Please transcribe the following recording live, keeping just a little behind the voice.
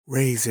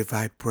Raise your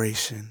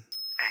vibration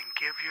and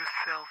give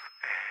yourself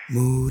a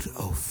mood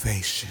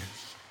ovation.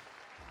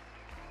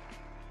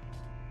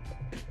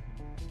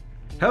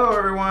 Hello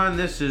everyone,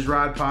 this is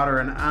Rod Potter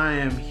and I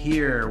am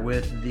here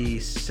with the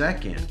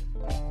second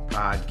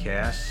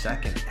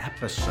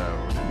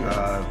episode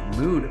of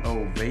Mood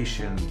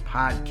Ovation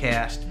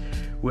Podcast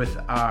with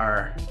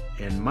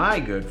my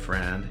good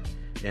friend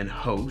and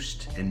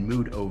host and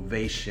Mood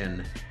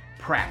Ovation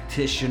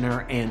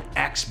practitioner and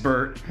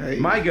expert,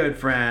 my good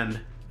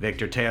friend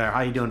Victor Taylor.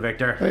 How you doing,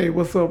 Victor? Hey,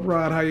 what's up,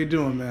 Rod? How you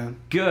doing,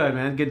 man? Good,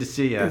 man. Good to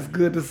see you. It's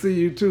good to see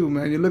you too,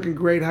 man. You're looking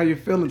great. How you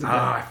feeling today?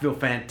 I feel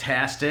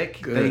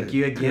fantastic. Good, Thank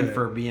you again good.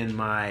 for being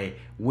my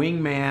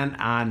wingman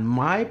on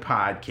my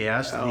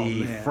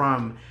podcast,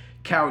 From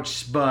Couch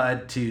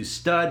Spud to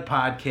Stud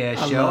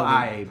podcast show.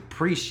 I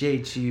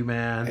appreciate you,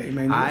 man. Hey,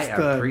 man, you're I a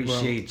stud,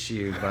 appreciate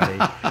you, buddy.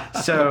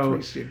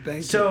 Thank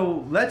you.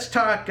 So let's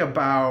talk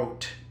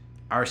about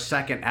our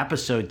second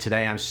episode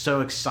today. I'm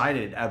so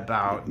excited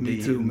about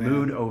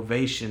Mood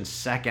Ovation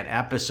second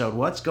episode.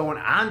 What's going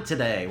on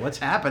today? What's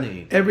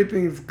happening?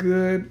 Everything's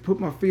good. Put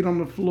my feet on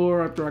the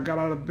floor after I got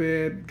out of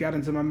bed, got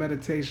into my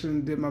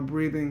meditation, did my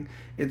breathing.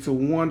 It's a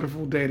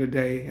wonderful day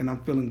today, and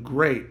I'm feeling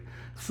great.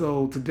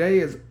 So today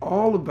is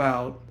all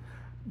about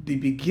the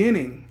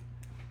beginning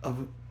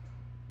of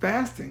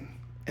fasting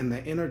and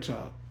the inner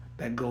talk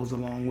that goes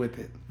along with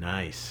it.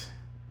 Nice.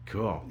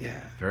 Cool. Yeah.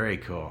 Very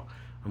cool.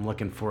 I'm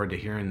looking forward to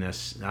hearing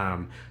this.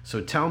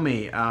 So tell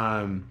me,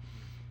 how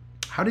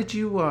did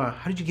you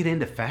get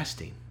into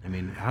fasting? I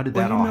mean, how did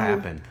that all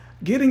happen?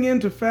 Getting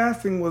into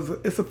fasting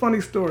it's a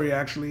funny story,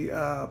 actually.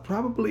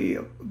 Probably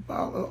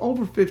about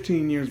over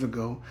 15 years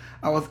ago,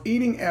 I was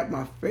eating at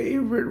my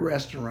favorite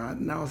restaurant,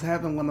 and I was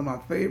having one of my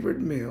favorite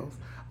meals,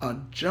 a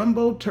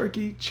jumbo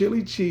turkey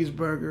chili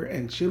cheeseburger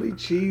and chili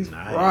cheese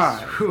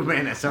fries. Ooh,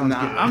 man, that sounds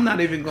good. I'm not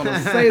even going to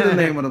say the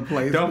name of the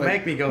place. Don't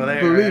make me go there.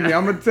 Believe me,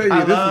 I'm going to tell you, I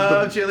this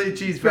love is the chili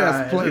cheese fries.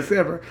 best place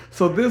ever.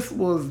 So this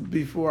was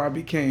before I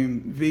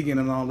became vegan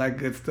and all that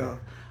good stuff.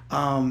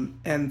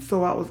 And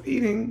so I was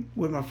eating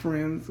with my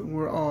friends, and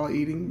we're all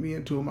eating, me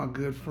and two of my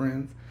good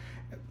friends.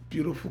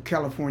 Beautiful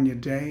California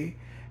day.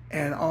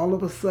 And all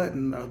of a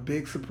sudden, a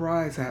big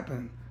surprise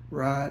happened,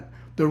 Rod.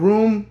 The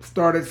room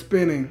started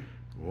spinning.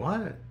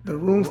 What? The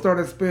room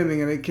started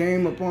spinning, and it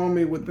came upon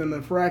me within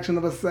a fraction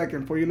of a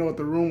second. Before you know it,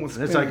 the room was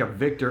spinning. It's like a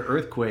Victor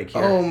earthquake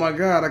here. Oh my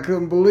God, I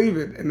couldn't believe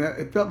it. And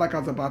it felt like I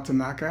was about to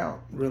knock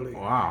out, really.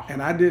 Wow.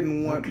 And I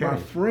didn't want my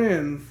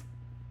friends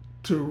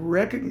to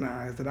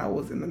recognize that I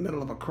was in the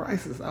middle of a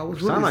crisis. I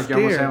was really scared. Sound like scared,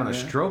 you almost having man.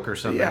 a stroke or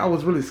something. Yeah, I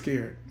was really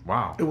scared.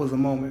 Wow. It was a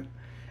moment.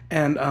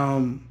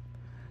 And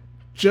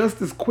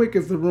just as quick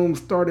as the room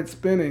started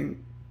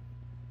spinning,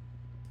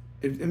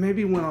 it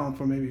maybe went on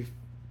for maybe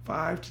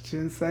 5 to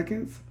 10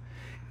 seconds.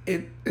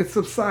 It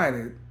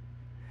subsided.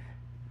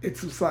 It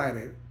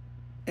subsided.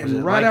 And was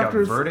it right like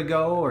after a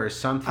vertigo or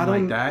something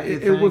like that?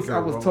 I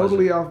was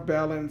totally off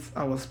balance.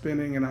 I was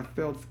spinning, and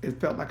it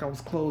felt like I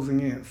was closing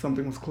in.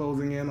 Something was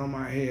closing in on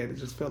my head. It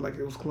just felt like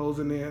it was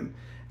closing in,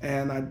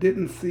 and I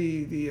didn't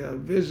see the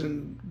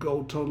vision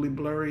go totally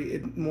blurry.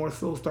 It more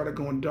so started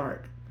going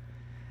dark,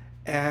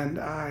 and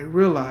I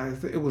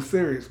realized that it was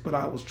serious. But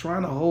I was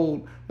trying to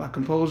hold my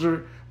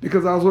composure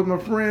because I was with my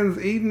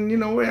friends eating.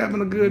 We're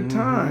having a good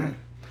time.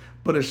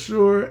 But as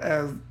sure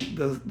as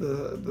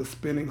the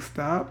spinning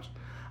stopped,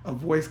 a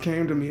voice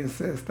came to me and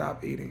said,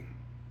 "Stop eating."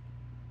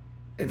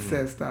 It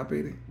said, "Stop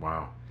eating."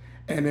 Wow.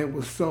 And it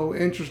was so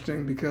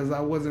interesting because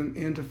I wasn't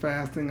into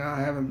fasting. I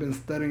haven't been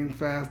studying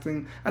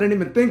fasting. I didn't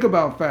even think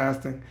about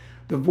fasting.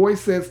 The voice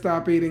said,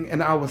 "Stop eating,"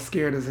 and I was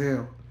scared as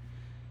hell.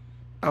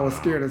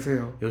 Scared as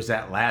hell. It was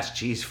that last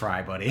cheese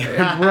fry, buddy. Hey,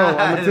 bro, I'm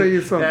going to tell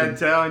you something. I'm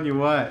telling you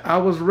what. I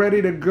was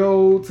ready to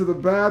go to the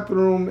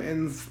bathroom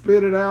and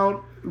spit it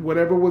out,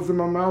 whatever was in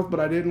my mouth,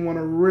 but I didn't want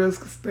to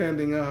risk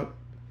standing up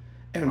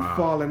and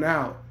falling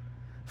out.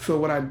 So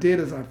what I did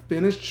is I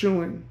finished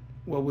chewing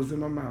what was in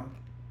my mouth.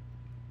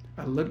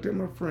 I looked at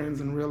my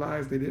friends and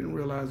realized they didn't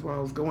realize what I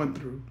was going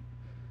through.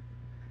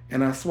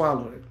 And I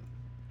swallowed it.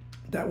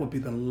 That would be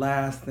the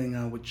last thing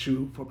I would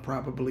chew for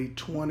probably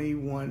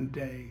 21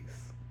 days.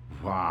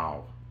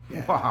 Wow.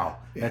 Yeah. Wow.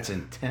 Yeah. That's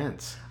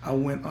intense. I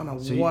went on a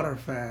water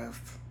fast.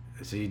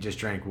 So you just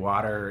drank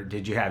water.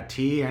 Did you have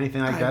tea or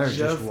anything like that, or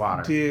just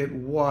water? I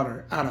did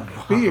water out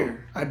of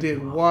fear. I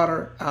did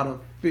water out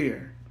of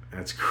fear.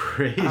 That's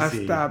crazy. I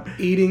stopped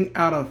eating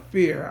out of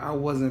fear. I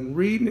wasn't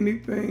reading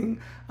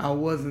anything. I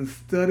wasn't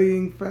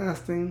studying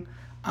fasting.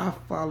 I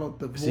followed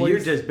the voice. So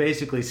you're just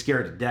basically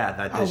scared to death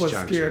at this juncture.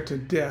 I was scared to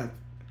death.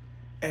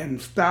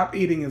 And stop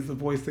eating is the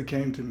voice that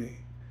came to me.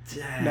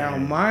 Dang. Now,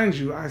 mind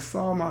you, I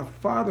saw my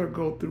father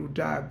go through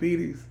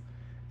diabetes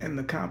and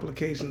the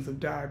complications of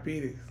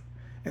diabetes.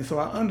 And so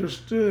I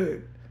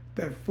understood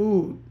that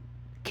food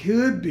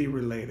could be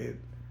related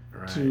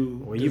to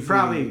Well, disease. you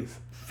probably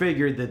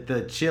figured that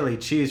the chili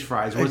cheese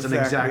fries wasn't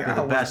exactly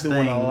the best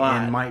thing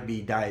and might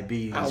be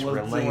diabetes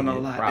related. Doing a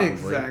lot. Probably.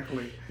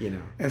 Exactly. You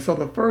know. And so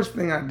the first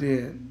thing I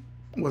did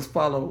was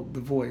follow the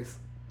voice.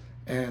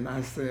 And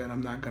I said,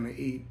 I'm not going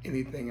to eat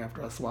anything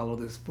after I swallow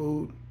this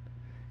food.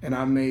 and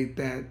I made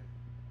that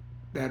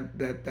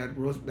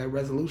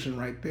resolution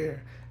right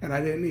there. And I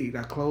didn't eat.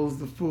 I closed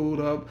the food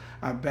up.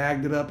 I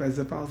bagged it up as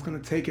if I was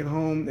going to take it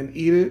home and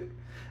eat it.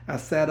 I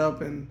sat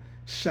up and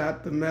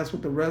shot the mess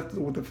with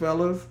the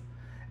fellas,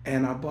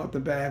 and I brought the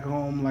bag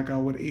home like I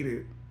would eat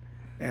it.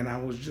 And I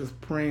was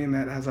just praying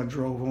that as I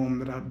drove home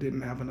that I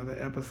didn't have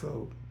another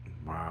episode.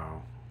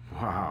 Wow,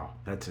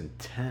 that's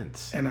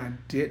intense. And I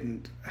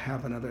didn't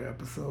have another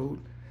episode.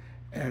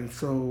 And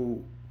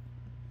so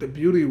the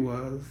beauty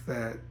was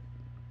that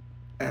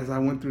as I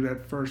went through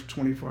that first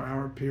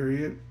 24-hour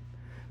period,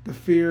 the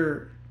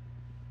fear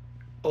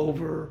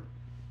overcame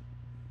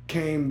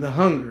the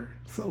hunger.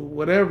 So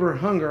whatever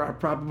hunger I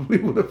probably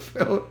would have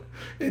felt,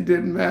 it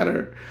didn't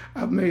matter.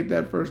 I made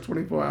that first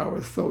 24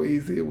 hours so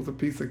easy. It was a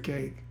piece of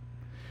cake.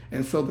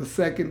 And so the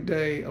second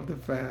day of the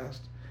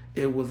fast,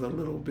 it was a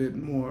little bit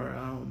more,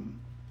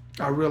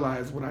 I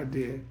realized what I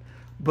did.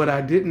 But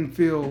I didn't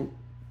feel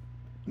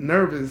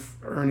nervous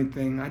or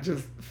anything. I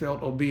just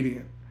felt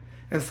obedient.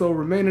 And so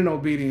remaining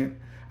obedient,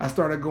 I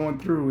started going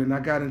through, and I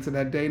got into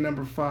that day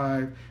number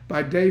 5.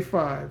 By day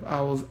 5,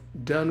 I was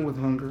done with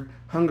hunger.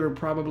 Hunger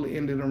probably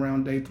ended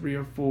around day 3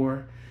 or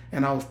 4,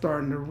 and I was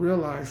starting to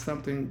realize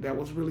something that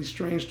was really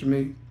strange to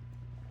me.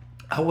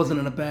 I wasn't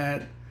in a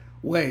bad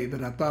way,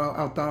 that I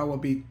thought I would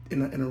be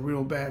in a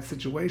real bad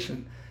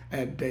situation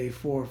at day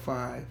 4 or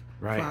 5,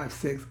 right. 5,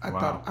 6. I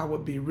thought I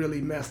would be really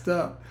messed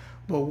up.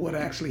 But what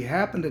actually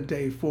happened at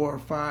day 4 or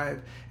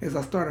 5 is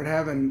I started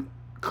having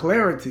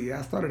clarity.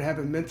 I started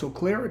having mental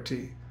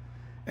clarity.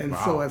 And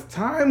so as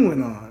time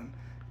went on,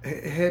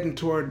 heading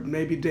toward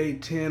maybe day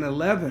 10,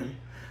 11,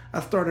 I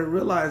started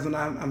realizing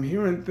I'm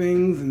hearing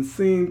things and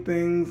seeing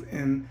things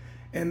and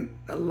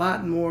a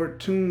lot more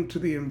tuned to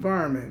the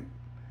environment.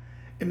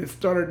 And it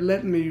started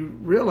letting me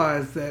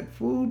realize that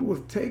food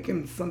was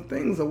taking some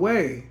things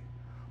away.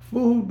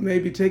 Food may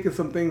be taking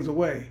some things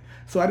away.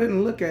 So I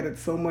didn't look at it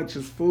so much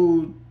as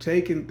food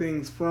taking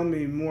things from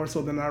me, more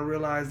so than I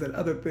realized that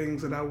other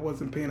things that I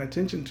wasn't paying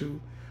attention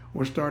to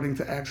were starting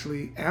to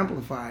actually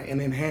amplify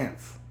and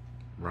enhance.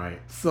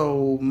 Right.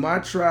 So my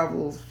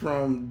travels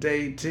from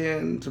day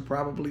 10 to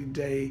probably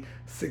day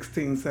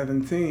 16,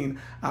 17,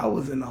 I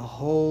was in a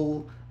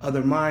whole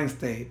other mind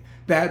state.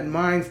 That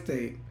mind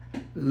state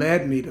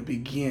led me to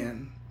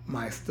begin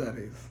my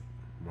studies.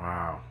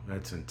 Wow,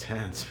 that's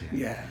intense, man.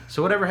 Yeah.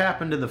 So whatever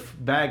happened to the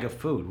bag of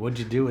food? What'd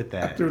you do with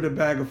that? I threw the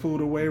bag of food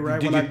away when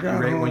I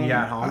got home. When you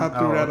got home? I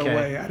threw that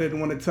away. I didn't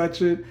want to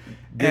touch it.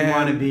 Didn't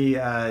want to be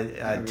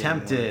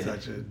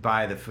tempted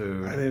by the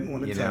food. I didn't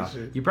want to touch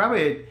it. You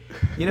probably,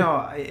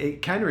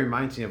 it kind of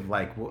reminds me of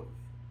like,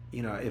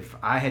 if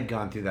I had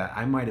gone through that,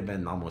 I might have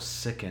been almost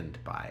sickened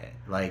by it.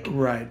 Like,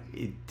 right.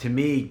 To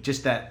me,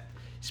 just that.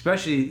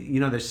 Especially,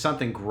 there's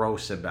something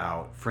gross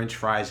about French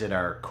fries that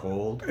are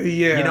cold.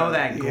 Yeah.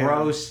 That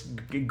gross,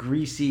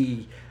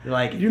 greasy,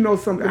 like...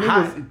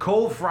 something...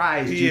 cold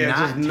fries do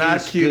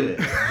not taste good.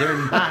 They're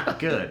not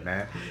good,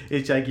 man.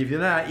 It's like, if you're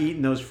not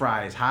eating those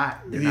fries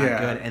hot, they're not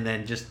good. And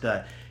then just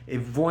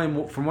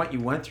from what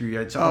you went through,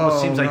 it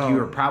almost seems like you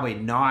were probably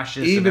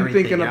nauseous. Even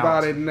thinking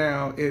about it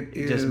now, it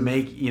is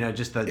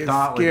just the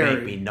thought scary. would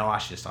make me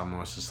nauseous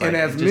almost. It's like, and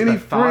as just many the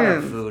thought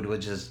friends, of food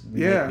would just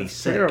make me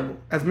sick. Terrible.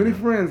 As many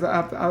friends,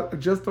 I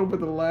just over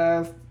the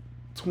last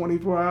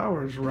 24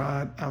 hours,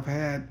 Rod, I've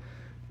had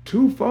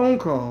 2 phone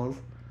calls.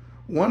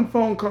 One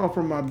phone call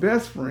from my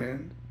best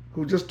friend,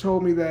 who just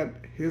told me that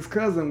his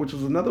cousin, which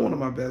was another one of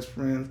my best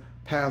friends,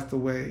 passed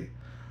away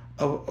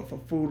of a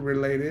food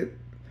related.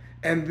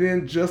 And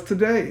then just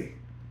today,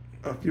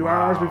 a few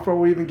hours before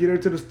we even get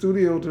into the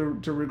studio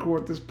to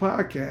record this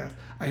podcast,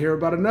 I hear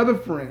about another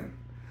friend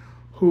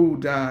who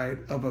died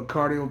of a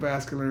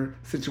cardiovascular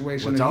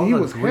situation. It's and all he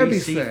the was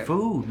greasy heavy set.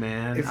 Food,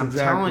 man. I'm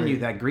telling you,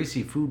 that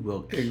greasy food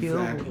will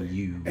kill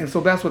you. And so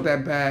that's what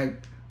that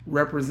bag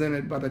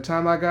represented by the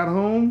time I got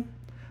home,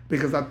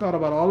 because I thought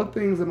about all the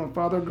things that my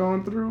father had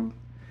gone through.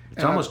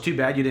 It's almost too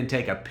bad you didn't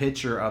take a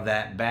picture of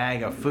that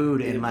bag of food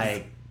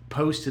and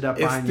post it up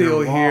it's on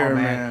still your wall, here,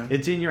 man.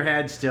 It's in your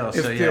head still, it's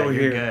so still you're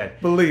here. good.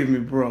 Believe me,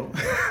 bro.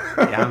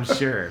 Yeah, I'm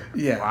sure.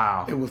 Yeah.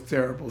 Wow. It was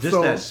terrible.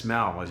 Just that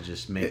smell was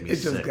just made me sick.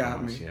 It just got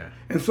almost, me. Yeah.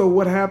 And so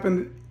what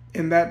happened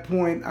in that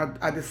point,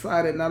 I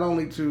decided not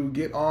only to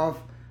get off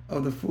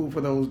of the food for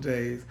those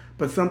days,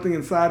 but something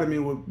inside of me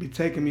would be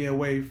taking me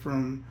away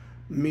from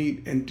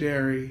meat and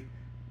dairy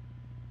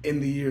in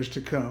the years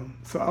to come.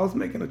 So I was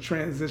making a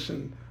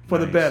transition for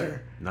the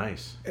better.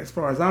 Nice. As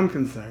far as I'm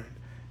concerned.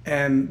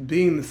 And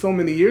being so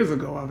many years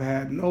ago, I've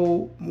had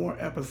no more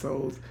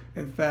episodes.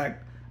 In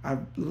fact, I've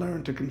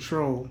learned to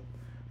control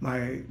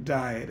my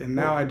diet, and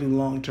now I do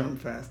long-term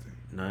fasting.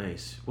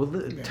 Nice. Well,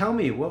 tell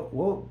me,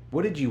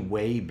 what did you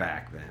weigh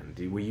back then?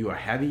 Were you a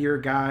heavier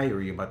guy, or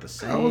were you about the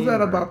same? I was at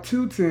about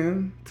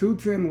 210.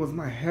 210 was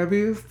my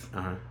heaviest.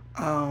 Uh-huh.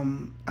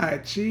 I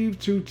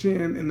achieved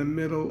 210 in the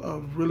middle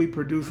of really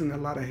producing a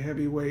lot of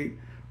heavyweight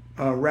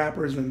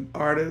rappers and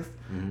artists.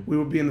 Mm-hmm. We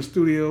would be in the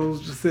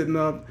studios just sitting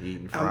up.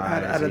 Eating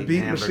fries, at a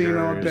beat machine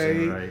all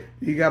day. Right.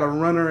 You got a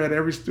runner at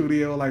every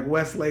studio, like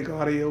Westlake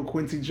Audio,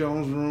 Quincy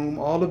Jones Room,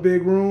 all the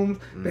big rooms,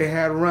 they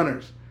had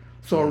runners.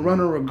 So a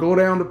runner would go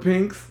down to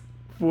Pink's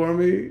for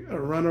me. A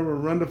runner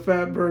would run to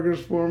Fat Burgers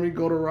for me,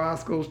 go to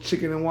Roscoe's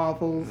Chicken and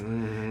Waffles,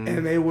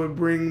 and they would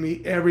bring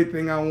me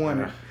everything I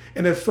wanted.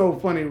 And it's so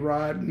funny,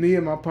 Rod. Me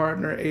and my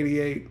partner,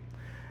 88,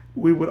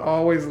 we would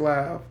always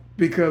laugh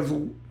because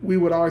we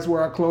would always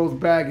wear our clothes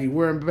baggy.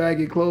 Wearing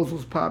baggy clothes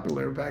was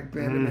popular back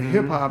then in the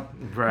hip-hop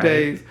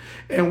days.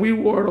 And we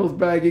wore those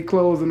baggy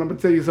clothes, and I'm going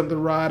to tell you something,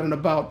 Rod, in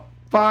about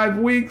 5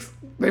 weeks,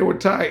 they were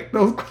tight.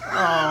 Oh,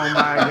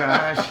 my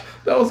gosh.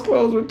 Those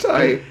clothes were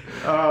tight.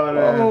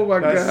 Oh my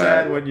God. That's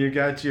sad when you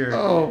got your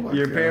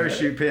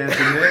parachute pants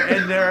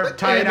and they're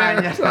tight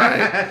on you.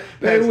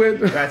 They went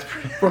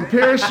from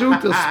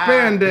parachute to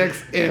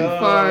spandex in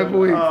 5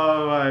 weeks.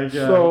 Oh my God.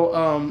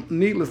 So,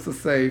 needless to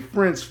say,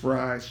 French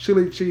fries,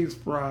 chili cheese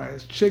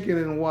fries, chicken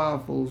and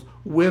waffles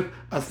with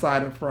a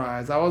side of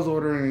fries. I was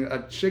ordering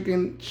a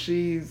chicken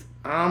cheese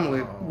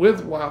omelet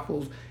with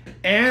waffles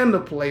and a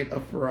plate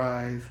of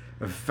fries.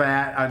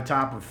 Fat on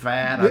top of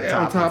fat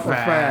on top of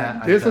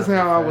fat. This is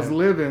how I was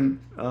living.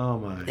 Oh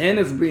my God. And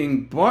it's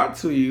being brought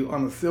to you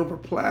on a silver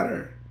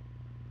platter.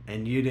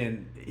 And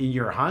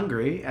you're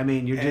hungry. I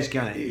mean, you're just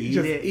gonna eat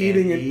it,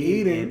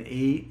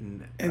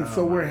 eating. And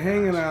so we're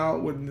hanging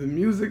out when the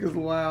music is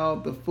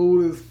loud, the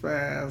food is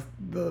fast,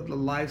 the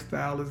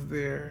lifestyle is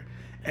there,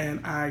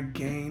 and I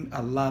gained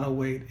a lot of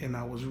weight, and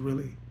I was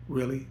really,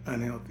 really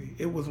unhealthy.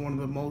 It was one of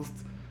the most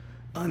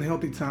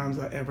unhealthy times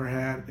I ever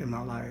had in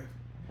my life.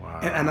 Wow.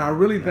 And I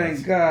really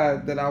thank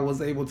God that I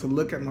was able to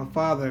look at my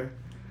father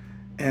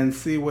and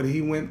see what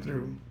he went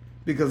through.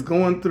 Because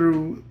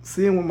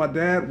seeing what my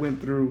dad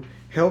went through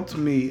helped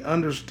me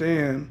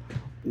understand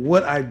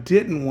what I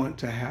didn't want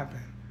to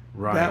happen.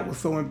 Right. That was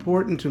so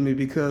important to me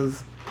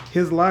because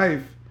his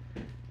life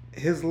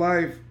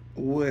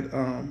would,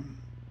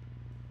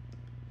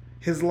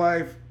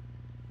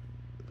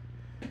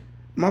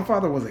 my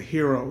father was a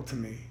hero to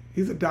me.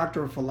 He's a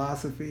doctor of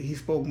philosophy. He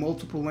spoke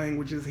multiple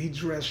languages. He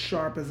dressed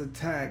sharp as a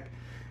tack.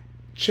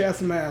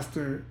 Chess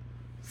master,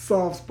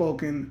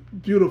 soft-spoken,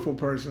 beautiful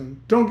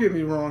person. Don't get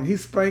me wrong. He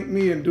spanked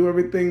me and do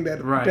everything that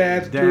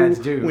dads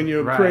do when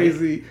you're a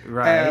crazy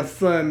ass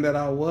son that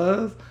I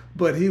was.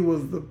 But he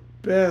was the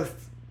best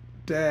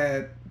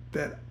dad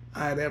that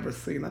I'd ever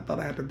seen. I thought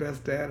I had the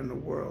best dad in the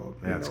world.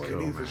 That's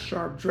cool. And he's a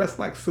sharp, dressed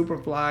like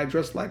Superfly,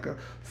 dressed like a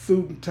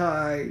suit and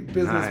tie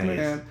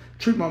businessman.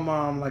 Treat my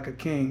mom like a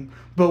king.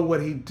 But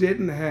what he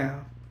didn't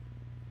have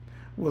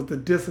was the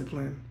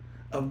discipline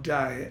of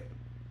diet.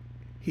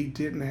 He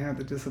didn't have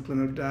the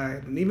discipline of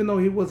diet. And even though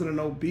he wasn't an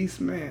obese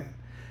man,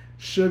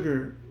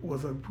 sugar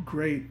was a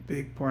great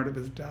big part of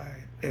his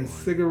diet. And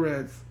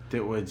cigarettes.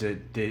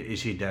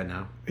 Is he dead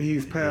now?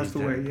 He's passed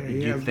away. Yeah, Do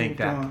you think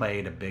that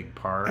played a big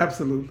part?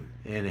 Absolutely.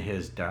 In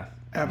his death?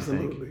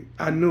 Absolutely.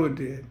 I knew it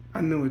did.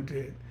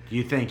 Do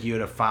you think you'd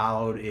have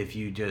followed if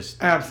you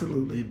just...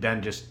 Absolutely.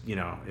 Then just,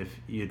 if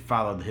you'd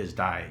followed his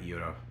diet,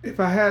 you'd have... If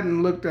I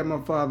hadn't looked at my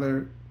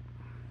father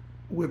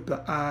with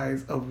the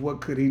eyes of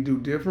what could he do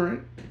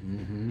different,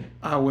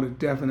 I would have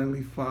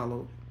definitely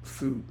followed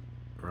suit.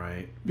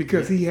 Right.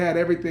 Because he had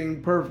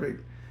everything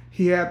perfect.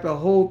 He had the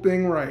whole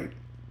thing right.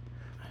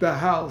 The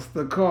house,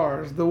 the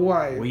cars, the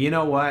wife. Well, you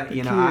know what?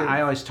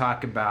 I always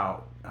talk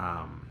about,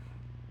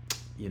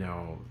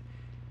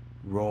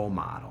 role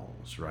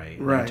models, right?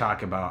 Right. I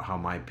talk about how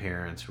my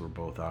parents were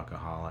both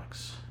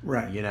alcoholics.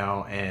 Right.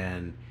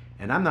 And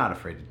I'm not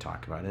afraid to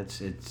talk about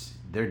it.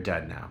 They're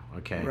dead now.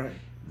 Okay. Right.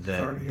 That's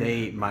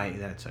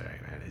all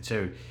right, man.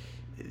 So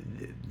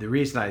the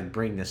reason I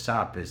bring this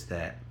up is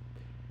that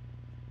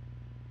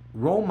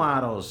role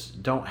models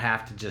don't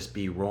have to just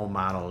be role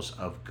models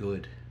of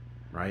good.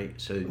 Right?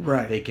 So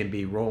they can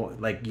be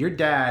like your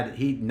dad,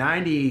 he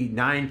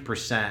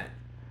 99%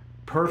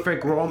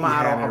 perfect role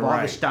model of all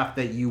the stuff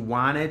that you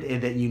wanted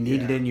and that you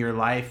needed in your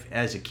life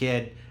as a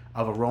kid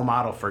of a role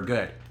model for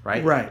good,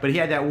 right? Right. But he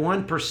had that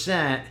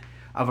 1%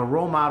 of a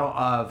role model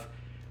of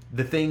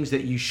the things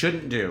that you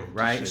shouldn't do,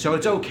 right? So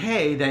it's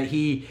okay that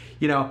he,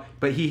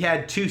 but he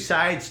had two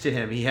sides to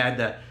him. He had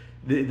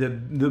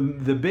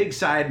the big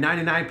side,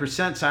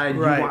 99% side,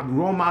 you want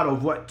role model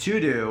of what to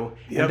do,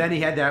 and then he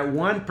had that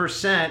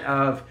 1%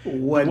 of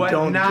what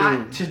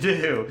not to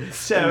do.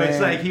 So it's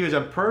like he was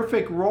a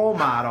perfect role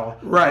model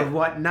of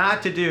what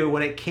not to do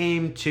when it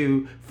came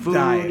to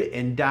food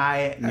and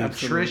diet,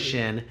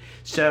 nutrition.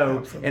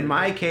 So in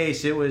my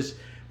case, it was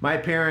my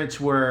parents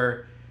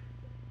were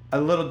a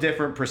little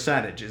different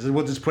percentages.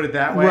 We'll just put it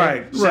that way.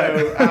 Right.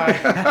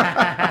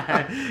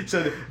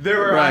 So there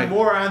were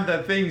more on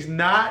the things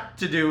not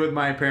to do with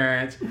my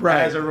parents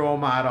as a role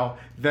model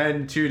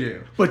than to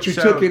do. But you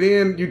took it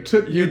in. You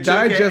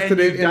digested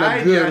it in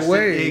a good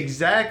way.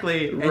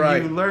 Exactly. And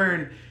you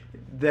learn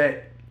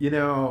that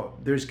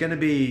there's going to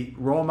be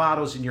role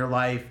models in your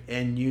life,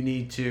 and you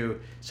need to.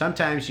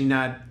 Sometimes you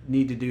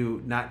need to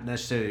do not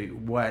necessarily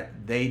what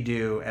they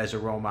do as a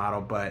role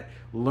model, but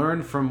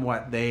learn from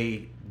what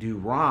they do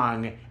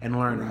wrong and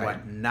learn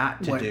what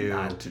not to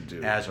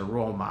do as a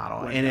role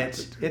model. And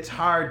it's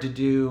hard to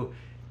do,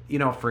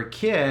 for a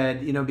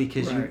kid,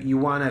 because Right. you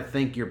want to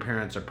think your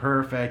parents are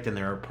perfect and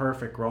they're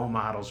perfect role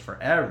models for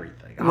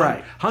everything.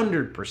 Right.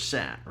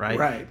 100%, right?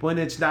 Right. When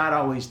it's not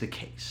always the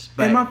case.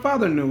 But, And my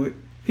father knew it.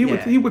 He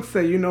Yeah. would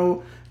say,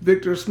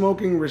 Victor,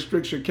 smoking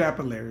restricts your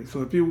capillaries.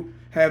 So if you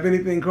have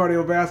anything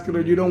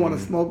cardiovascular, you don't want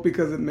to smoke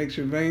because it makes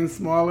your veins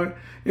smaller.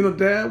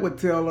 Dad would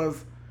tell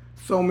us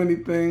so many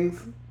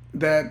things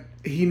that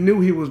he knew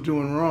he was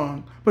doing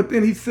wrong. But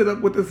then he'd sit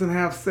up with us and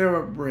have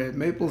syrup bread,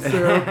 maple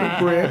syrup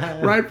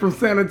bread, right from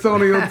San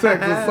Antonio,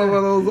 Texas. Some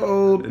of those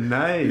old,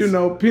 Nice.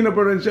 peanut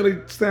butter and jelly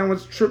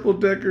sandwich triple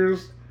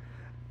deckers.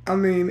 I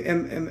mean,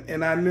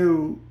 and I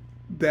knew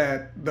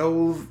that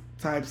those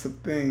types of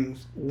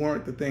things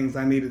weren't the things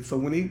I needed. So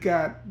when he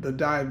got the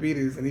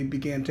diabetes and he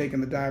began taking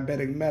the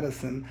diabetic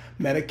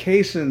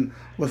medication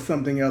was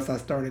something else I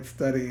started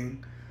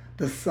studying,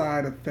 the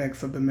side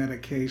effects of the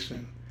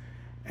medication.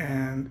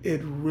 And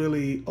it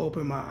really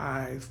opened my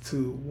eyes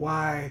to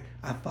why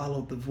I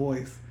followed the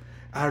voice.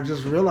 I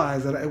just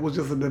realized that it was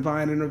just a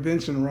divine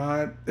intervention,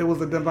 Rod. It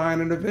was a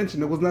divine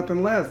intervention. It was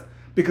nothing less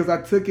because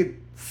I took it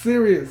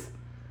serious.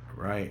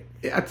 Right.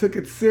 I took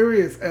it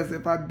serious as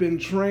if I'd been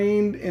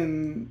trained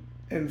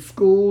and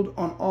schooled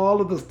on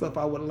all of the stuff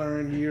I would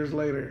learn years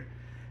later.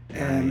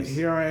 And Nice.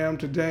 here I am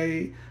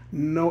today,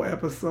 no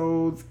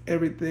episodes,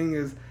 everything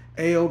is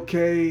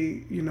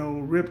A-OK,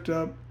 ripped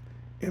up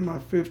in my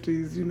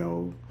 50s,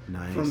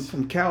 Nice.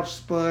 from couch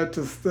spud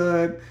to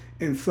stud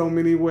in so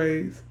many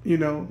ways,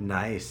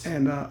 Nice.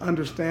 and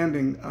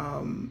understanding.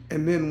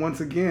 And then once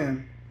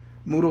again,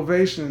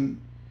 motivation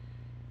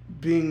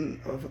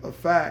being a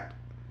fact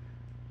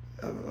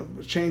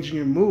of changing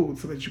your mood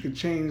so that you could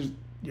change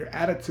your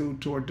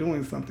attitude toward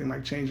doing something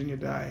like changing your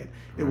diet.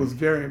 It was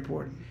very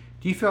important.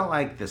 Do you feel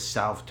like the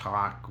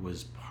self-talk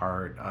was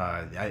part,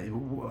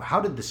 how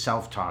did the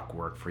self-talk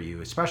work for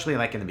you, especially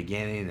like in the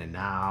beginning and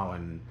now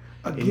and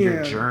in your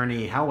Again,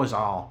 journey? What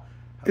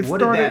did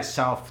started- that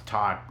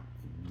self-talk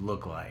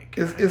look like?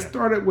 It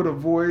started with a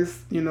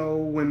voice,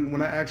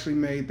 when I actually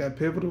made that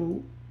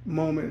pivotal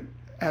moment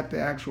at the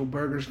actual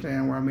burger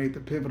stand where I made the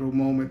pivotal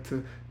moment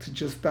to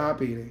just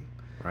stop eating.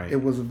 Right.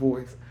 It was a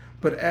voice.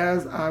 But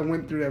as I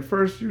went through that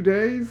first few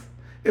days,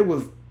 it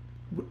was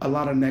a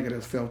lot of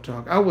negative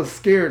self-talk. I was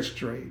scared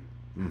straight,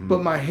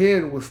 but my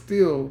head was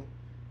still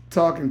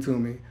talking to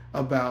me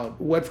about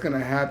what's going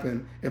to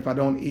happen if I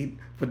don't eat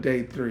for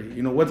day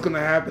 3. What's going to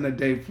happen at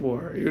day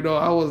 4.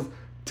 I was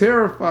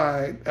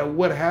terrified at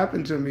what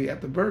happened to me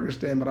at the burger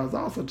stand, but I was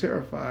also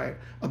terrified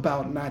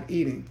about not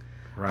eating.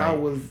 Right. I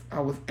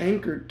was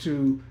anchored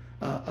to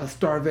a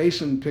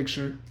starvation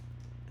picture.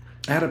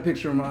 I had a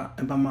picture in my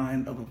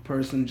mind of a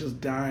person just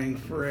dying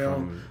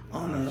frail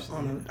on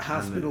a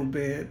hospital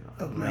bed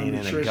of laying in a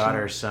malnutrition.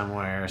 gutter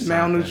somewhere. Or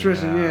Malnutrition,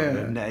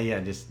 something, yeah. Yeah,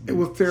 just It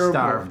was terrible.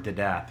 starved to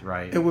death,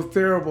 right? It was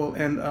terrible,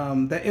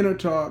 and that inner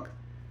talk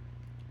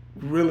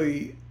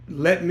really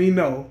let me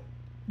know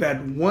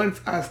that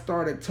once I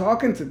started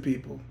talking to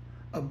people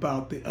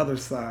about the other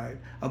side,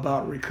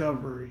 about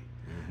recovery,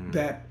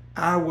 that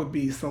I would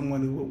be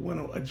someone who would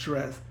want to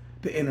address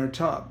the inner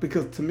talk.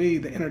 Because to me,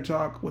 the inner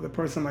talk with a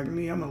person like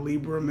me, I'm a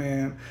Libra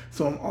man,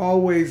 so I'm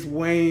always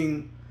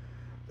weighing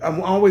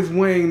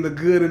the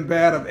good and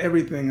bad of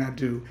everything I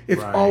do.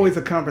 It's Right. always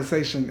a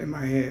conversation in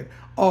my head,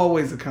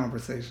 always a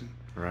conversation.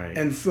 Right.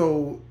 And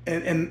so,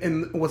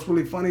 and what's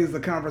really funny is the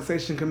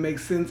conversation can make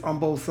sense on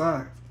both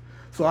sides.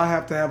 So I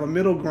have to have a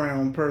middle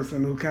ground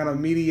person who kind of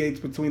mediates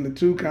between the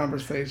two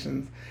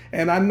conversations.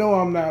 And I know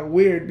I'm not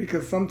weird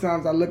because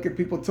sometimes I look at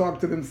people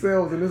talk to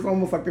themselves and it's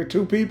almost like they're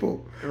two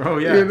people. Oh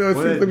yeah, It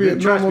seems to be a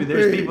trust me. normal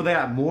There's thing. people that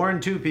got more than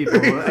 2 people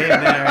in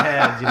their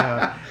heads.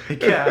 A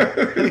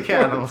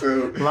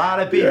lot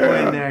of people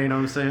in there. You know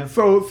what I'm saying?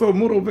 So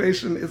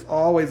motivation is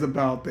always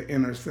about the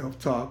inner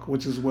self-talk,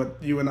 which is what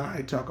you and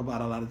I talk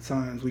about a lot of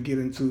times. We get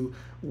into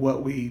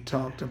what we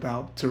talked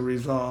about to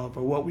resolve,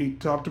 or what we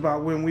talked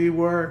about when we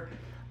were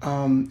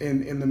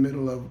in the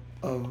middle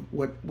of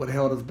what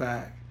held us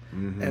back.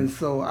 And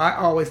so I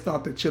always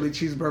thought that chili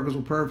cheeseburgers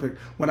were perfect.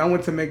 When I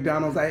went to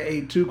McDonald's, I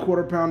ate 2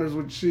 Quarter Pounders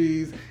with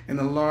cheese and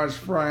a large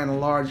fry and a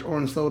large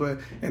orange soda,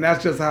 and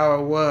that's just how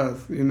it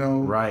was,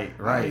 Right.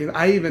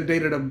 I even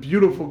dated a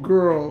beautiful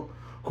girl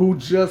who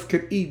just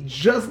could eat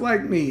just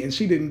like me, and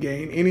she didn't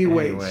gain any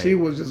weight. She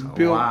was just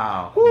built.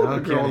 Wow. Woo, No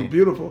the girl was kidding.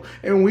 beautiful,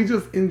 and we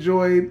just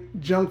enjoyed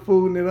junk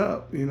fooding it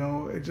up.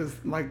 It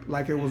just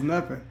like it was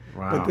nothing.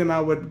 Wow. But then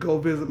I would go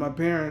visit my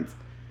parents,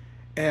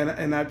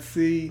 and I'd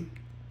see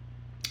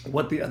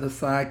what the other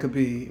side could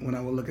be when I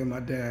would look at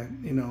my dad,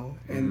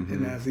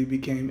 and as he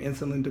became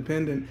insulin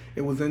dependent,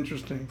 it was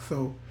interesting.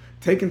 So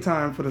taking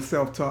time for the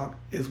self-talk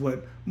is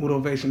what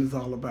motivation is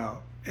all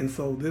about. And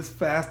so this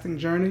fasting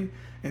journey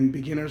and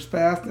beginner's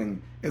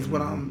fasting is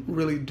what I'm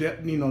really,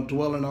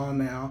 dwelling on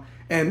now.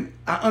 And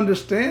I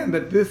understand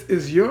that this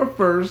is your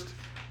first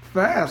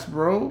fast,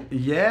 bro.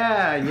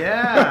 Yeah.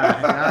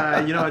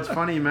 It's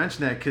funny you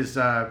mention that because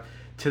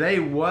today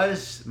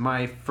was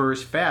my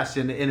first fast,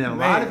 and a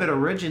lot of it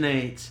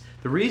originates.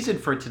 The reason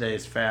for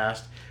today's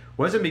fast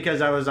wasn't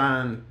because I was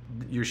on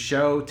your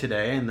show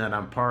today and that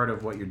I'm part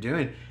of what you're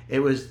doing. It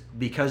was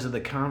because of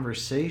the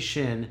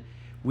conversation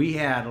we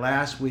had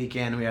last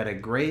weekend. We had a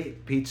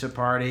great pizza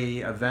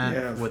party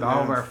event with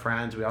all of our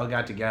friends. We all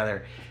got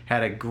together,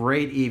 had a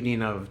great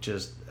evening of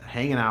just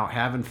hanging out,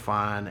 having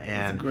fun,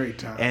 and it's a great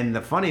time. And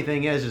the funny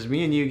thing is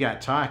me and you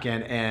got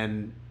talking,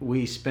 and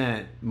we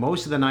spent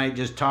most of the night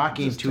just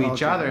talking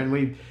each other.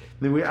 And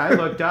I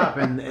looked up,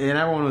 and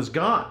everyone was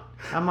gone.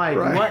 I'm like,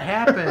 what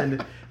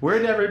happened? Where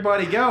did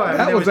everybody go? I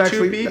mean, there was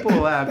actually 2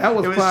 people left. That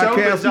was it was podcast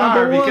so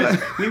bizarre number 1. because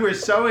we were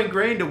so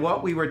ingrained to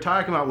what we were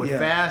talking about with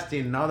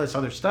fasting and all this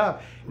other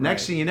stuff.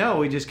 Next thing you know,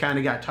 we just kind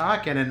of got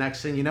talking, and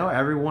next thing you know,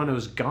 everyone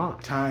was gone.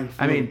 Time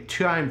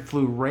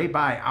flew right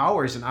by.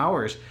 Hours and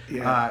hours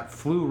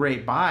flew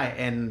right by,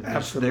 and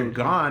they're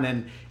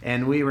gone.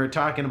 And we were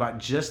talking about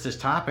just this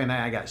topic, and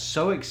I got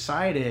so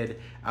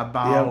excited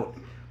about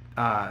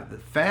the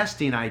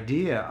fasting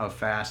idea of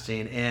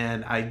fasting,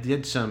 and I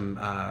did some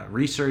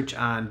research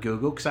on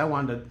Google because I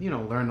wanted to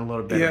learn a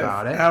little bit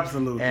about it.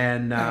 Absolutely.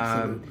 And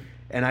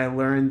I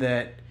learned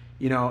that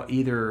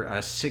either a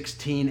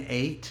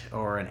 16-8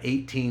 or an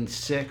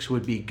 18-6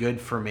 would be good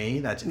for me.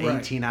 That's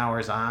 18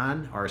 hours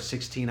on, or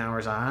 16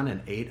 hours on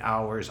and 8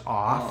 hours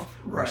off,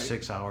 or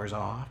 6 hours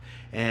off.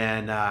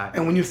 And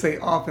when you say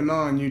off and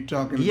on, you're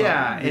talking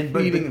about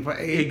eating for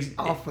 8,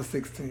 off for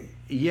 16.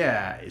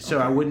 Yeah, so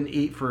I wouldn't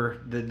eat for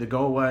the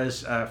goal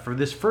was for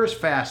this first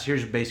fast.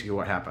 Here's basically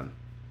what happened.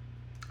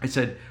 I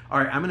said, all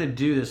right, I'm going to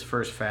do this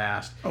first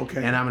fast,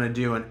 and I'm going to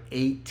do an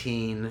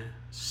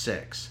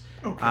 18-6.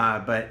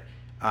 But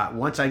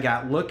once I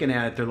got looking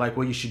at it, they're like,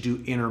 well, you should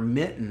do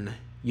intermittent.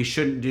 You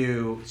shouldn't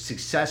do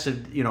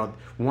successive,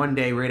 one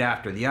day right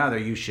after the other.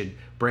 You should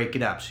break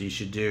it up. So you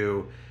should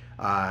do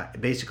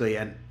basically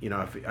an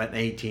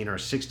 18 or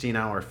 16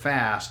 hour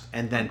fast,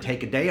 and then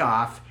take a day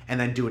off and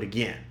then do it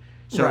again.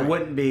 So it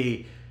wouldn't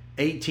be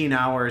 18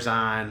 hours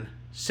on,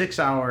 6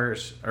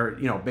 hours, or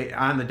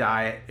on the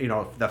diet,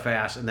 the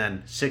fast, and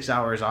then 6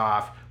 hours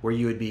off, where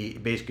you would be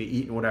basically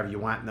eating whatever you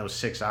want in those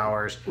 6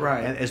 hours.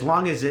 Right. And as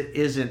long as it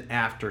isn't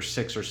after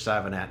 6 or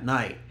 7 at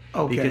night.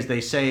 Okay. Because they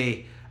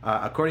say,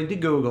 according to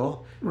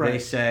Google, they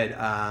said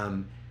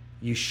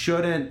you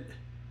shouldn't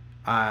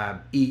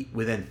eat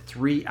within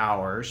 3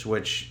 hours,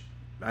 which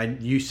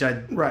you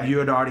said you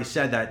had already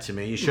said that to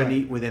me. You shouldn't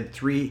eat within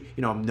 3,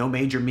 no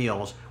major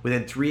meals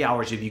within 3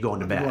 hours if you go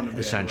into bed,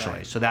 essentially.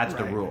 Right. So that's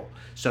the rule.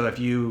 So if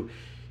you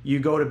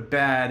go to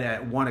bed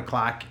at 1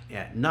 o'clock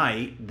at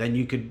night, then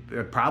you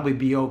could probably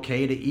be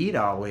okay to eat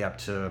all the way up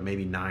to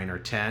maybe 9 or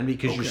 10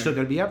 because you're still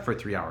going to be up for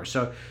 3 hours.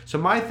 So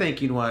my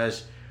thinking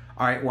was,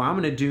 all right, well, I'm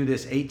going to do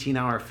this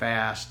 18-hour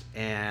fast,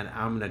 and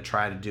I'm going to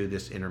try to do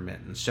this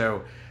intermittent.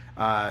 So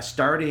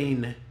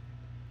starting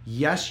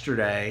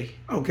yesterday,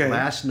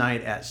 last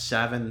night at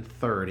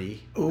 7:30,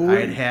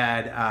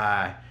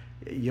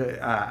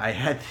 I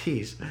had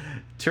these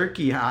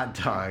turkey hot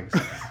dogs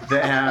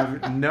that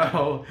have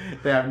no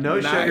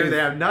sugar, they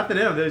have nothing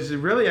in them. There's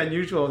really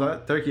unusual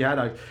turkey hot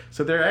dogs,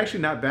 so they're actually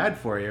not bad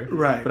for you.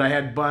 Right. But I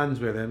had buns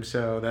with them,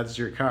 so that's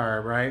your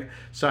carb, right?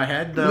 So I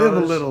had those.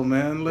 Live a little,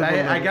 man.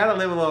 I gotta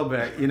live a little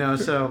bit,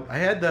 So I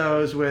had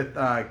those with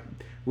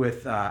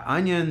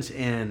onions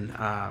and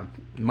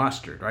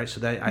mustard, right?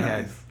 So I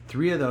had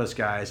 3 of those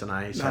guys, and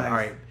I said, all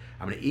right,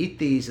 I'm going to eat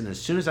these, and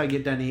as soon as I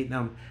get done eating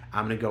them,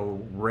 I'm going to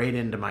go right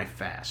into my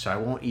fast. So I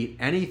won't eat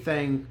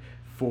anything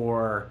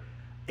for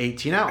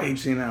 18 hours.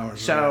 18 hours.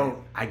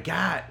 So I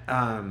got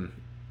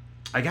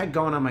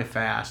going on my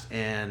fast,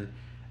 and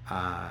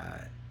I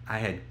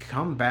had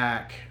come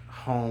back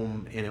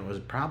home, and it was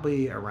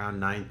probably around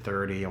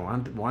 9:30. I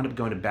wound up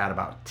going to bed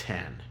about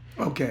 10.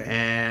 Okay.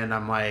 And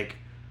I'm like,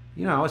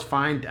 I was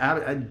fine.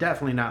 I'm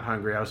definitely not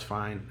hungry. I was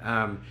fine.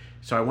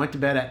 So I went to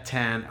bed at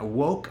 10. I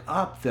woke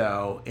up,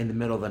 though, in the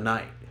middle of the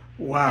night.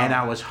 Wow. And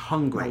I was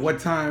hungry.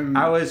 What time?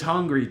 I was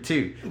hungry,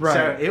 too. Right.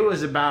 So it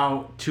was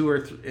about 2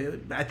 or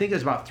 3. I think it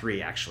was about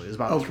 3, actually. It was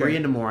about 3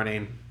 in the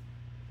morning.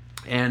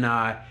 And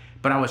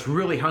but I was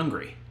really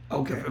hungry.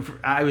 Okay.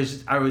 I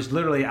was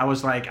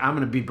like, I'm going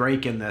to be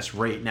breaking this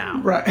right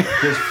now. Right.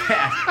 This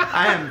fast.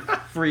 I am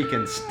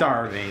freaking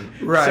starving.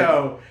 Right.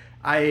 So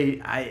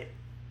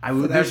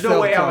there's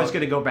no way I was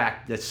going to go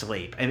back to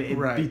sleep. And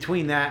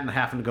between that and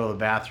having to go to the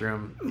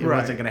bathroom, it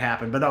wasn't going to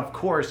happen. But of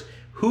course,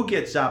 who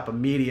gets up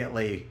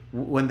immediately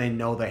when they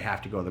know they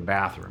have to go to the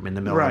bathroom in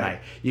the middle of the night?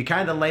 You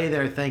kind of lay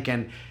there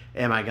thinking,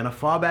 am I going to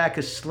fall back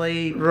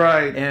asleep?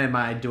 Right.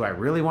 Do I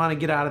really want to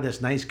get out of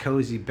this nice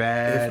cozy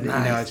bed?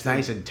 It's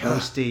nice and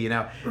toasty,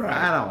 Right.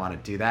 I don't want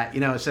to do that.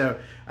 So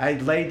I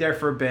laid there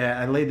for a bit.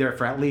 I laid there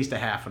for at least a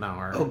half an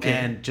hour. Okay.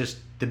 And just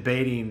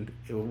debating,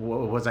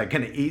 was I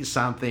going to eat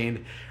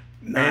something?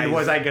 Nice. And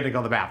was I going to go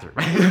to the bathroom?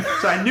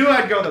 So I knew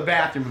I'd go to the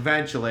bathroom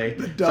eventually.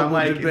 So I'm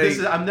like,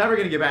 I'm never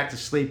going to get back to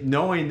sleep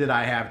knowing that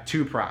I have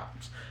 2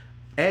 problems.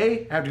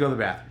 A, I have to go to the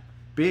bathroom.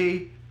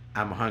 B,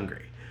 I'm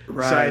hungry.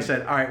 Right. So I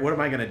said, all right, what am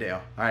I going to do?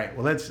 All right,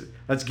 well,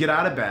 let's get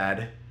out of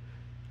bed.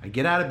 I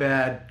get out of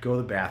bed, go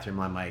to the bathroom.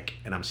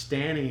 I'm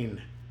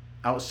standing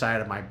outside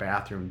of my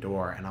bathroom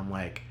door, and I'm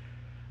like,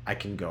 I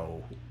can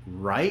go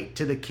right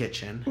to the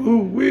kitchen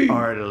Ooh-wee.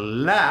 or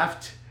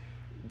left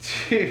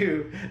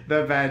to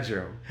the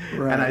bedroom.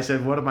 Right. And I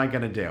said, what am I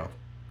going to do?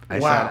 I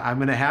Wow. said, I'm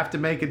going to have to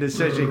make a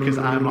decision because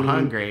I'm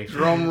hungry.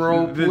 Drum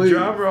roll, The please.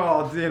 drum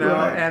roll, you know.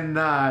 Right. And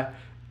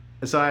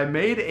so I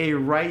made a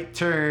right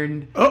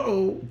turn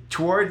Uh-oh.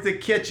 towards the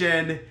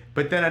kitchen,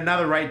 but then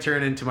another right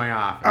turn into my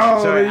office.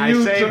 Oh, So I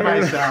you saved turned.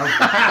 myself.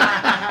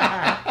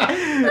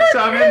 So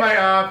I'm in my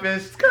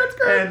office,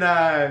 and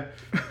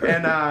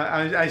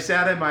I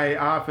sat in my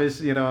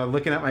office, you know,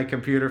 looking at my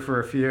computer for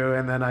a few,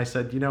 and then I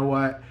said, you know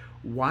what?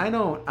 Why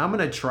don't I'm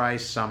gonna try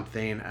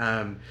something?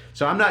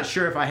 So I'm not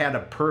sure if I had a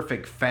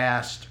perfect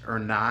fast or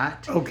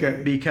not. Okay.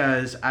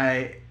 Because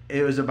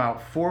it was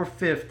about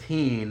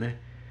 4:15.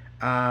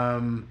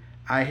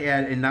 I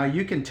had, and now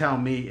you can tell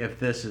me if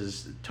this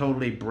is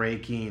totally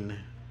breaking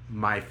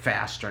my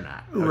fast or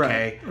not.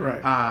 Okay.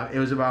 Right. It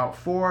was about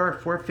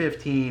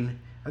 4:15.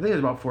 I think it was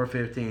about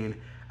 4:15.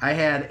 I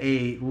had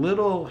a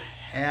little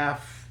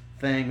half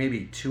thing,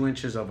 maybe 2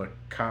 inches of a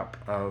cup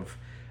of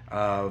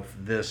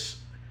this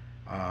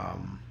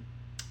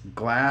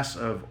glass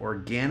of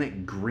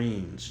organic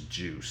greens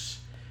juice.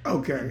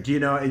 Okay. Do you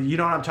know what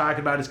I'm talking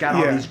about? It's got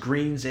all Yeah. these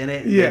greens in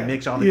it. Yeah. They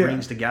mix all the Yeah.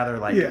 greens together,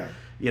 like Yeah.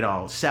 you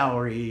know,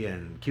 celery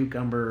and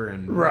cucumber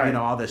and Right. you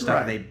know, all this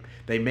stuff. Right.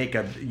 They make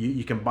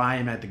you can buy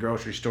them at the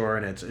grocery store,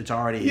 and it's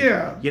already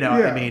Yeah. you know,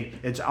 Yeah. I mean,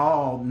 it's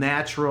all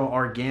natural,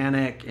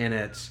 organic, and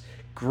it's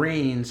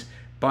greens,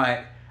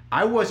 but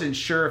I wasn't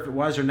sure if it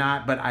was or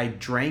not, but I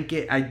drank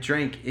it.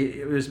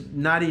 It was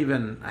not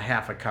even a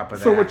half a cup of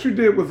that. So what you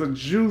did was a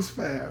juice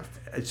fast.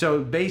 So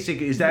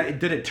basically,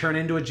 did it turn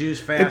into a juice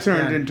fast? It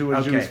turned then? into a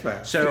Okay. juice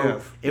fast, So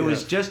yes, it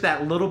was yes. just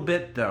that little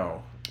bit,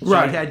 though. So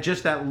Right. it had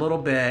just that little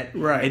bit.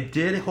 Right. It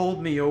did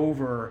hold me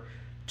over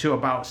to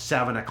about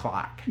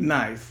 7:00.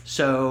 Nice.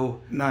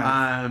 So Nice.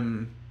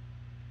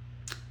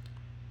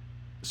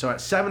 So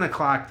at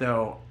 7:00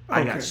 though,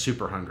 I Okay. got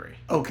super hungry.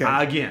 Okay.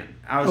 Again,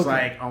 I was Okay.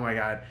 like, oh my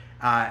god.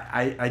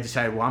 I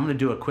decided, well, I'm going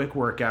to do a quick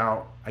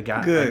workout. I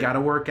got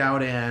a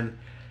workout in,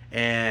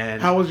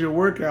 and How was your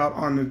workout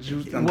on the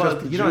juice? On well,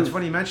 just the you know, it's juice?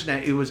 funny you mentioned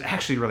that. It was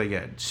actually really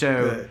good.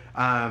 So,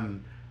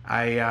 Good.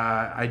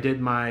 I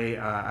did my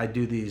I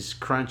do these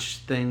crunch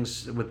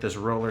things with this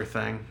roller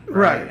thing,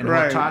 Right, And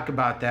right. we'll talk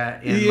about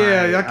that. In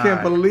Yeah, my, I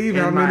can't believe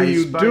how in many my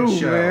you Spud do,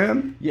 show.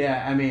 man.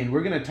 Yeah, I mean,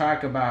 we're gonna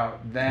talk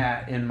about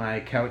that in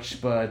my Couch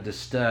Spud to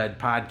Stud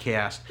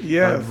podcast.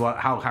 Yes. of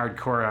how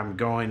hardcore I'm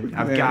going.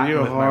 I've Man, gotten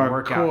you're with my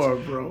hardcore,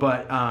 workouts, bro.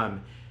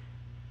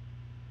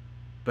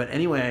 But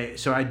anyway,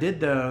 so I did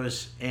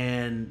those,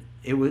 and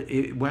it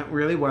went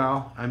really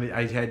well. I mean,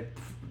 I had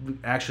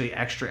actually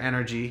extra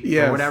energy.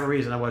 Yes. For whatever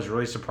reason, I was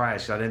really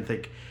surprised. I didn't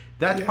think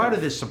that's Yes. part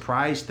of this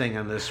surprise thing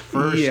on this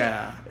first.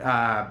 Yeah.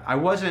 I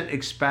wasn't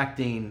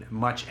expecting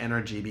much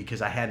energy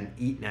because I hadn't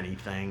eaten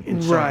anything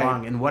in so Right.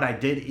 long, and what I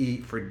did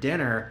eat for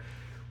dinner,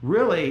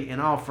 really, in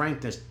all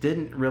frankness,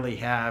 didn't really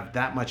have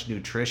that much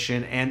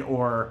nutrition and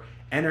or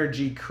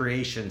energy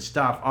creation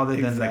stuff other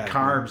than the Exactly.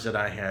 carbs that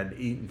I had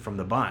eaten from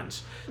the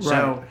buns.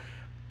 So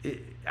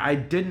I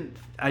didn't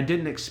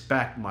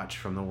expect much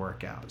from the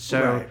workout.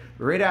 So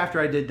right after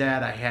I did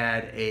that, I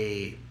had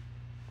a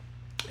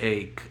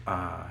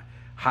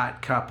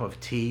hot cup of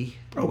tea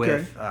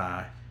with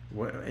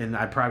and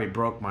I probably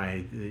broke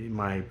my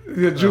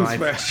The juice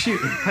fast.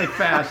 my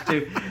fast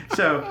too.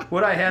 So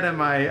what I had in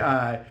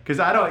my because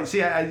I don't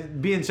see I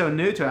being so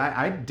new to it,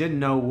 I didn't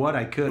know what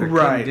I could or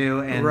Right, couldn't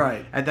do, and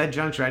right. at that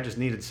juncture I just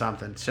needed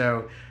something.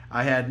 So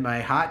I had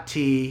my hot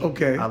tea,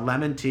 a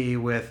lemon tea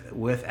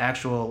with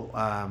actual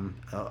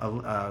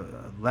a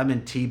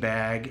lemon tea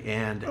bag,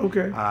 and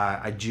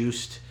I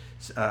juiced.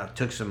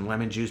 Took some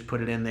lemon juice,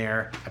 put it in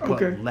there. I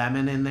put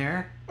lemon in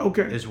there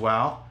as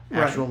well,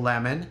 actual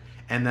lemon,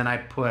 and then I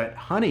put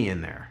honey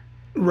in there.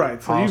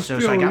 Right. So also,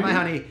 so I got my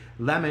honey,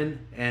 lemon,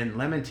 and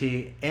lemon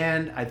tea,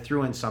 and I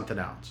threw in something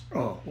else.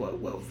 Oh, what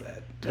was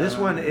that? This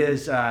one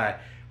is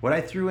what I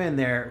threw in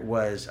there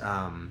was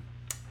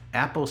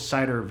apple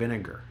cider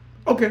vinegar.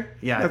 Okay.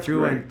 Yeah, That's I threw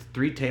great. in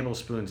 3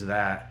 tablespoons of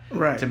that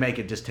Right. to make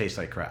it just taste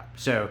like crap.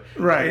 So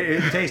Right.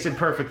 it tasted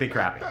perfectly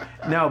crappy.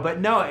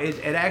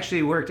 It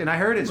actually worked, and I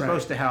heard it's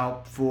supposed to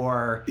help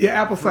for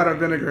apple cider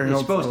vinegar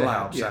helps It's supposed a to lot.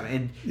 help some,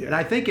 Yeah. and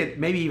I think it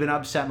maybe even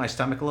upset my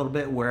stomach a little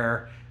bit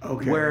where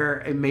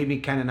it made me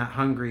kind of not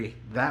hungry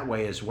that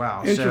way as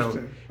well.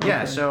 Interesting. So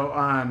yeah,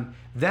 so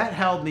that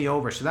held me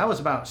over. So that was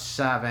about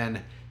 7.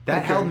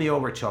 That held me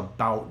over to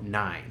about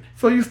 9.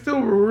 So you still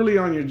were really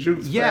on your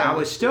juice. Yeah, fast. I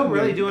was still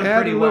really doing Add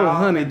pretty a little well.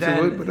 honey And to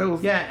then, it, but that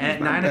was at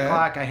not 9 bad.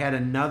 o'clock I had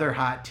another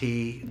hot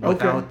tea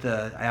without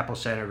the apple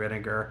cider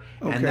vinegar,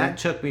 and that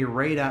took me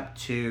right up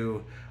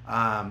to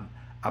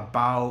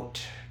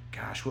about,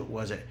 gosh, what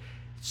was it?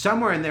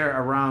 Somewhere in there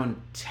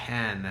around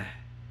 10.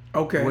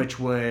 Okay. Which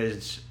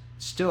was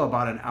still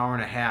about an hour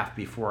and a half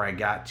before I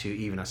got to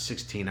even a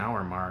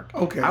 16-hour mark.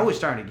 Okay. I was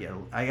starting to get,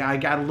 I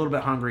got a little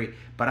bit hungry,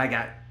 but I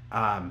got,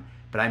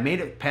 but I made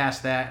it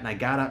past that, and I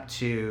got up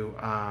to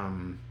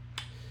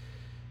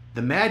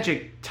the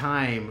magic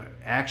time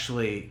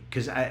actually,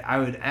 because I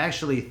was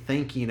actually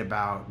thinking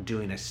about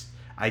doing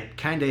I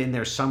kind of in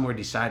there somewhere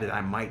decided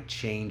I might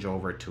change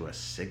over to a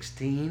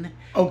 16.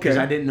 Okay. Because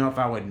I didn't know if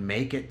I would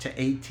make it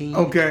to 18.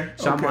 Okay.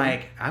 So I'm okay.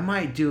 like, I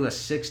might do a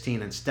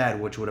 16 instead,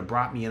 which would have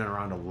brought me in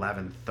around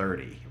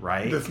 11:30,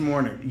 right? This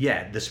morning.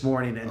 Yeah, this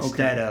morning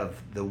instead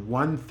of the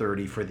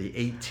 1:30 for the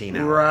 18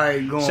 hour.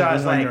 Right. Going So I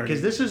was to like, 1:30.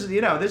 because this is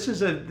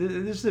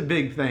a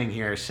big thing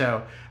here.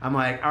 So I'm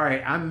like, all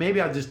right,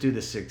 maybe I'll just do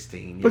the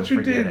 16. But you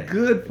forget did it.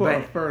 good for but,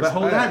 a first. But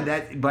hold fast.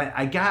 on, but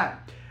I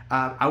got.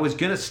 I was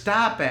gonna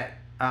stop at.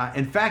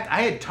 In fact,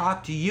 I had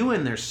talked to you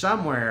in there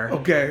somewhere.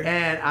 Okay.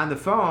 And on the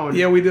phone.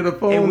 Yeah, we did a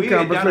phone and we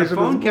conversation. had done a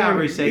phone this morning.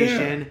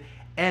 conversation. Yeah.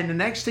 And the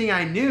next thing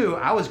I knew,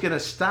 I was gonna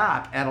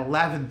stop at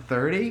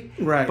 11:30.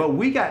 Right. But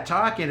we got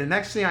talking, and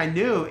next thing I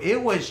knew, it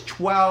was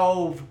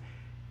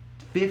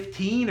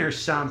 12:15 or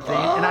something,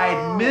 and I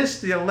had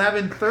missed the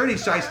 11:30,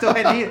 so I still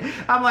had to eat.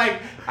 I'm like,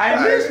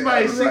 I missed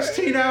my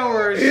 16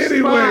 hours Anyway,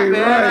 spot,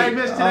 man. right. I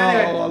missed it Oh,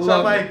 anyway. I So I'm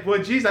love like,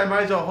 well, geez, I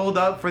might as well hold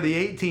up for the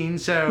 18.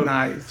 So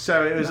Nice.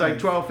 So it was like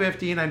Nice.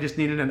 12:15. I just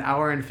needed an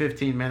hour and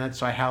 15 minutes,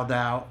 so I held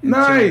out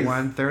Nice. until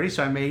 1:30.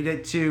 So I made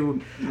it to.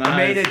 Nice. I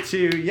made it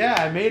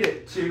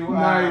to.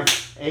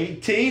 Nice.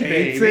 18, baby.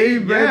 18,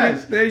 baby.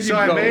 Yes. There you so go.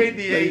 I made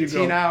the There you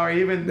 18 go. hour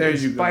even There in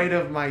you go. spite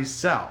of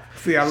myself.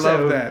 See, I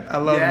love that. I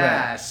love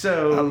that.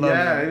 So I love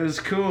that. it was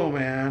cool,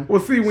 man.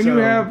 Well, see, when So- you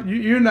have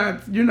you're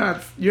not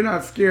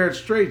scared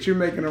straight. You're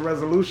making a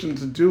resolution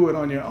to do it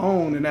on your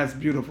own, and that's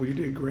beautiful. You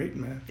did great,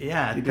 man.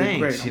 Yeah, You thanks. did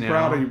great. I'm you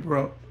proud know. of you,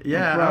 bro.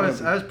 Yeah, I'm proud I of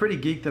you. was pretty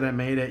geeked that I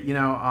made it. You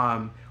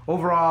know,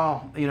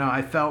 overall, you know,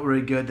 I felt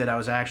really good that I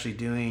was actually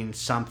doing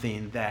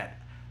something that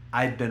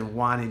I'd been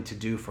wanting to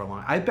do for a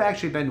long. I've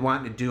actually been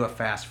wanting to do a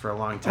fast for a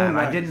long time.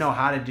 nice. I didn't know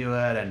how to do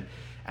it, and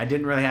I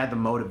didn't really have the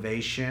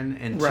motivation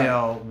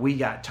until we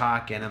got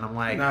talking, and I'm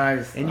like,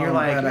 Nice. and you're I'm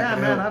like, glad I yeah,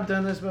 could man, help. I've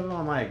done this, but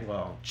I'm like,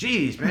 well,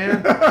 geez,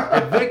 man,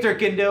 if Victor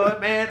can do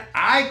it, man,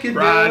 I can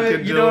Rod do it. can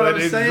You do know what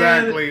it. I'm saying?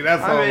 Exactly.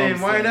 That's all I mean,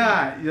 I'm why saying.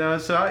 not? You know,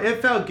 so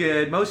it felt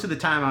good. Most of the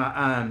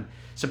time,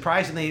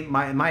 surprisingly,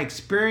 my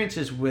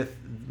experiences with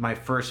my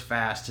first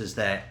fast is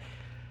that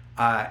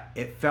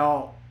it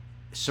felt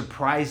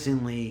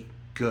surprisingly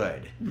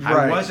good. I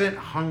Right. wasn't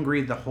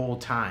hungry the whole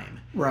time.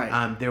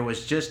 Right. There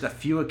was just a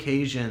few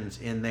occasions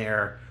in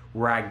there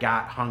where I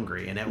got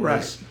hungry, and it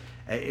was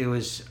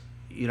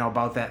you know,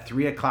 about that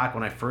 3 o'clock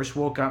when I first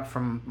woke up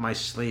from my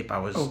sleep. I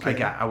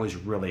was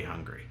really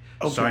hungry,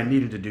 so I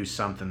needed to do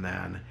something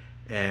then,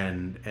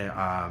 and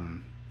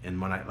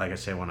when I, like I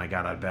said, when I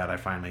got out of bed, I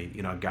finally,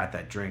 you know, got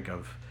that drink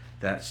of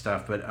that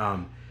stuff. But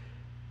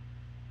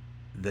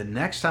the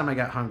next time I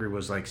got hungry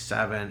was like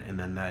 7, and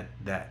then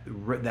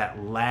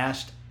that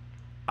last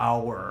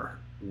hour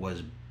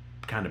was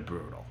kind of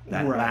brutal.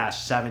 That Right.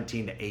 last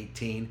 17 to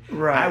 18,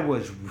 Right. I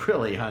was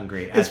really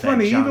hungry. It's at that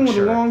funny, even with a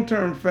juncture.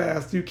 long-term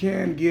fast, you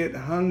can get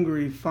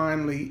hungry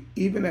finally,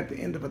 even at the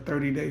end of a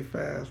 30-day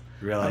fast.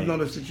 Really? I've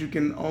noticed that you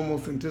can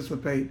almost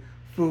anticipate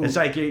food. It's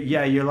like,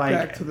 yeah, you're like,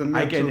 Back to the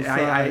I can, mental I,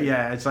 side.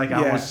 yeah, it's like I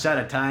Yeah. almost set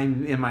a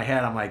time in my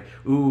head. I'm like,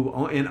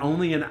 ooh, in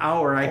only an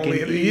hour I can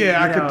Only- eat.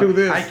 yeah, you I could know, do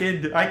this.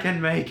 I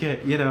can make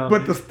it, you know.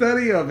 But the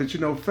study of it, you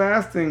know,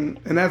 fasting,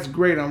 and that's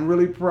great. I'm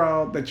really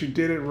proud that you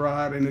did it,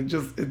 Rod, and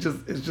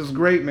it's just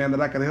great, man, that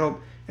I could help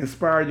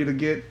inspire you to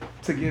get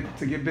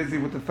busy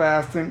with the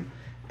fasting.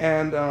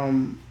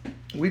 And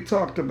we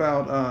talked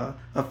about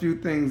a few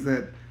things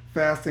that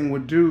fasting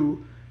would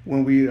do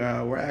when we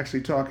were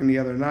actually talking the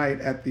other night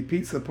at the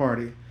pizza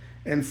party.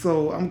 And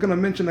so I'm going to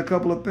mention a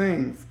couple of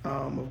things,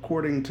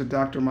 according to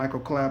Dr. Michael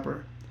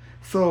Clapper.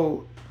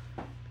 So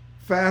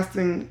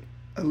fasting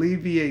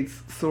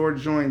alleviates sore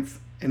joints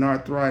and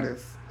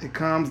arthritis. It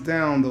calms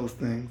down those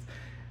things.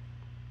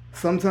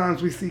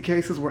 Sometimes we see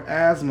cases where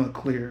asthma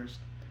clears.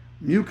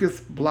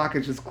 Mucus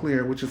blockages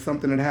clear, which is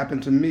something that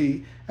happened to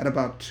me at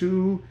about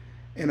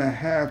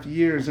 2.5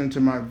 years into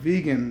my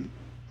being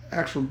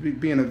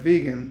a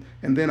vegan,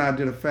 and then I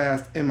did a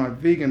fast in my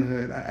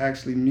veganhood. I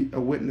actually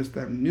witnessed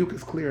that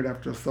mucus cleared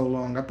after so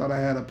long. I thought I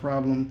had a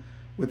problem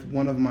with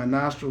one of my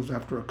nostrils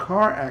after a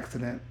car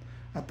accident.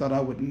 I thought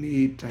I would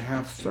need to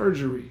have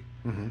surgery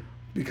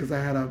because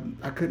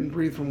I couldn't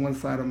breathe from one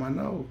side of my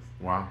nose.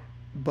 Wow.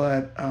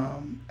 But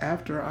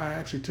after I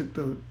actually took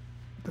the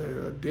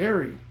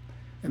dairy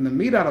and the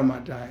meat out of my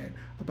diet,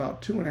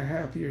 about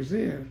 2.5 years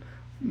in,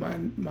 my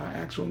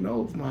actual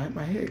nose,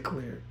 my head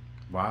cleared.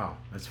 Wow,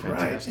 that's Right,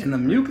 fantastic. and the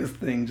mucus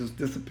thing just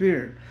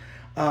disappeared.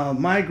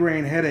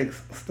 Migraine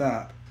headaches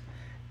stopped.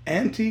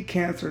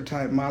 Anti-cancer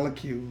type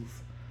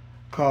molecules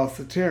called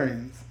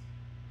sirtuins,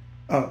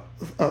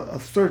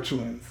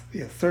 sirtuins.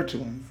 Yeah,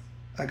 sirtuins.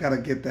 I gotta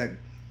get that.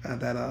 I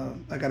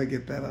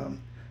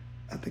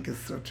think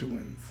it's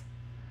sirtuins.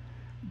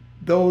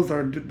 Those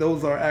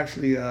are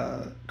actually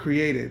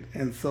created,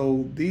 and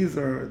so this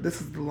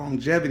is the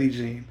longevity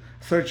gene.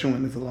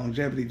 Sirtuin is a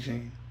longevity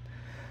gene.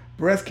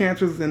 Breast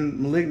cancers and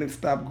malignant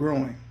stop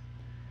growing.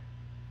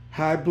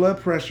 High blood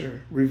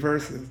pressure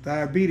reverses.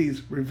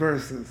 Diabetes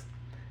reverses.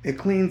 It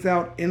cleans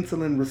out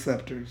insulin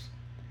receptors.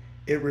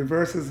 It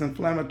reverses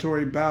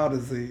inflammatory bowel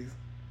disease.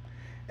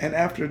 And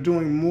after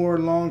doing more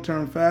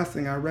long-term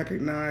fasting, I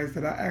recognized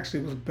that I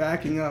actually was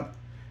backing up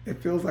It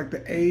feels like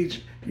the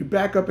age, you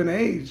back up in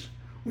age.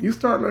 When you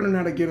start learning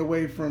how to get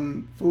away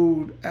from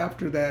food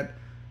after that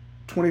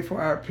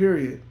 24-hour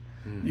period,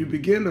 you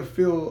begin to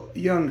feel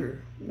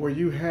younger, where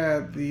you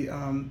had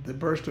the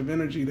burst of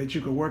energy that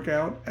you could work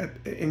out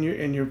in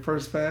your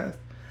first fast.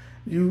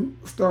 You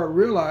start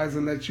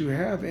realizing that you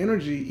have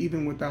energy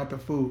even without the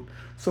food.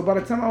 So by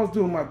the time I was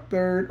doing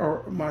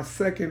my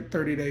second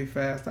 30-day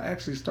fast, I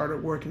actually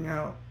started working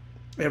out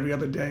every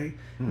other day,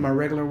 my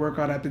regular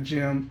workout at the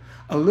gym,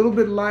 a little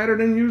bit lighter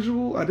than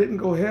usual. I didn't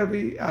go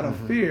heavy out of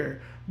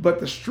fear, but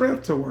the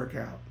strength to work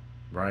out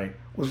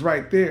was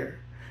right there.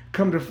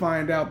 Come to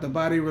find out, the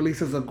body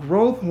releases a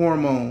growth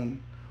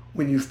hormone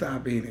when you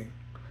stop eating,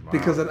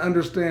 because it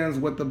understands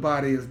what the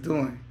body is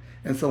doing.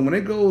 And so when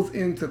it goes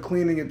into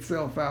cleaning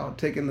itself out,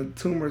 taking the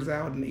tumors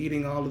out and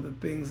eating all of the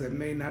things that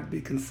may not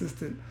be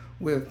consistent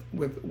with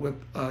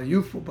a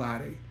youthful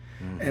body,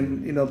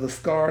 and the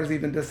scars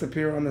even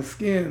disappear on the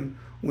skin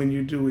when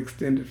you do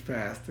extended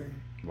fasting.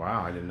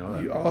 Wow, I didn't know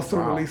that. You also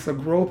release a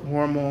growth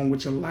hormone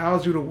which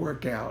allows you to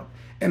work out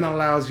and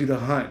allows you to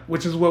hunt,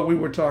 which is what we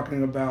were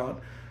talking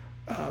about.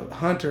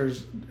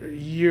 Hunters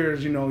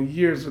years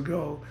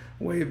ago,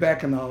 way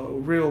back in the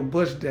real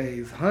bush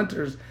days,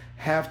 hunters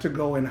have to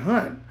go and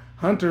hunt.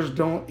 Hunters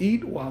don't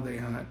eat while they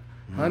hunt.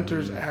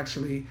 Hunters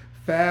actually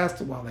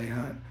fast while they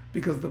hunt,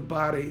 because the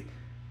body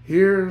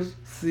hears,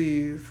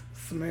 sees,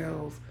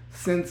 smells,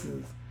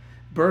 senses,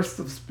 bursts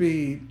of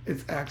speed.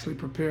 It's actually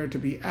prepared to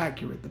be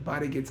accurate. The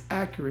body gets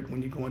accurate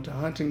when you go into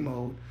hunting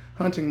mode.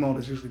 Hunting mode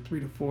is usually 3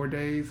 to 4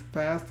 days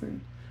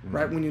fasting.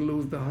 Right when you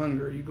lose the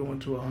hunger, you go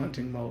into a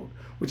hunting mode,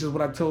 which is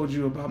what I told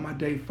you about my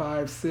day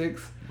 5,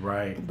 6.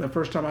 Right. The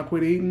first time I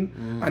quit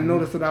eating, I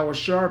noticed that I was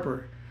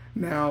sharper.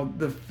 Now,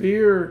 the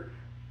fear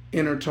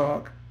inner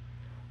talk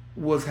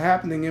was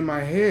happening in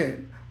my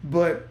head,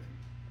 but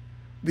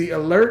the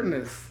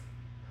alertness,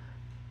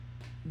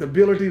 the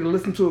ability to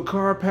listen to a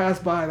car pass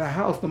by the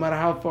house, no matter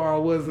how far I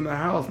was in the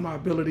house, my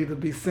ability to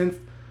be sense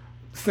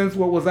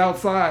what was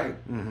outside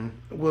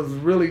was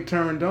really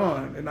turned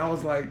on. And I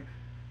was like,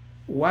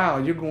 wow,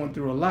 you're going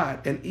through a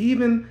lot. And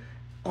even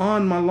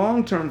on my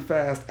long-term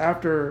fast,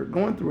 after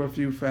going through a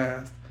few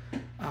fasts,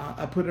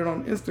 I put it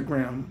on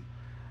Instagram.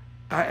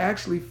 I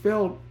actually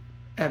felt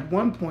at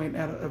one point,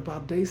 at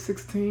about day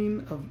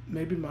 16 of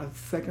maybe my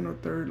second or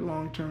third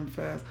long-term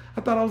fast,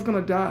 I thought I was going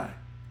to die.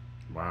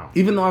 Wow.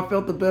 Even though I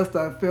felt the best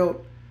I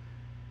felt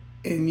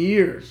in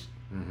years,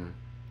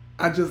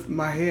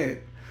 my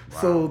head.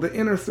 Wow. So the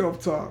inner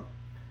self-talk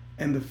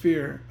and the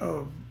fear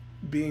of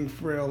being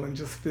frail and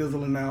just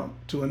fizzling out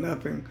to a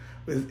nothing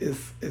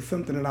is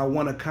something that I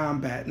want to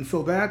combat. And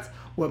so that's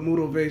what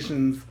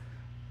Moodovation's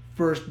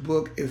first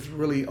book is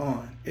really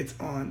on. It's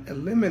on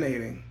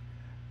eliminating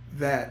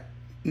that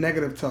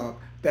negative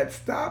talk that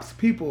stops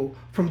people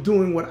from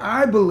doing what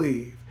I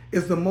believe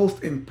is the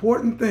most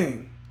important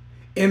thing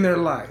in their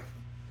life,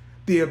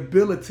 the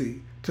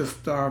ability to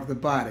starve the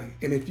body.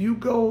 And if you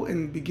go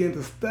and begin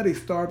to study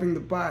starving the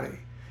body,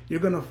 you're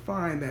going to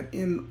find that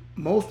in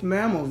most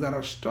mammals that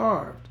are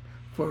starved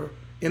for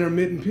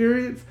intermittent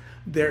periods,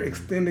 they're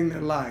extending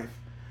their life.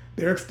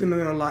 They're extending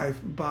their life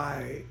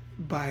by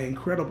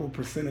incredible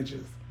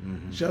percentages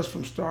just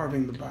from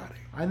starving the body.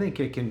 I think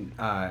it can,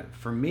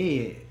 for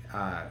me,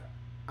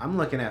 I'm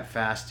looking at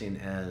fasting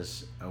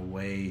as a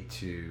way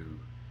to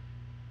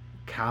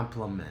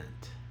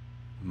complement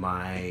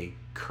my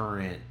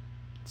current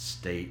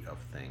state of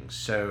things.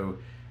 So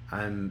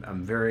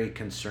I'm very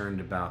concerned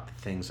about the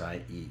things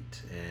I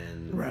eat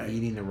and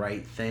eating the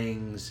right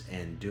things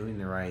and doing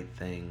the right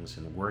things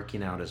and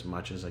working out as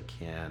much as I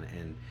can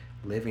and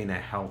living a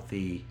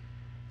healthy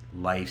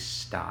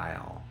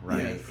lifestyle,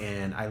 right? Yes.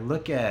 And I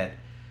look at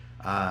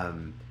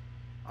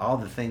all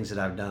the things that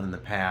I've done in the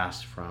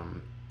past,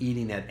 from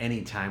eating at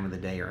any time of the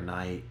day or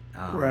night,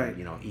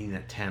 eating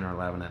at 10 or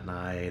 11 at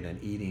night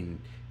and eating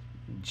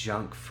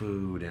junk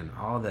food and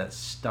all that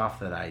stuff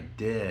that I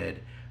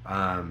did,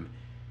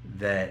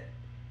 that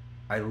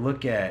I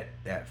look at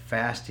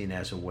fasting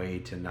as a way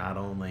to not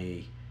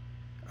only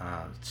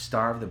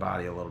starve the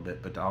body a little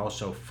bit, but to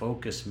also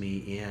focus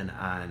me in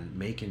on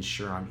making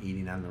sure I'm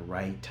eating on the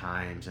right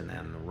times and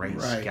on the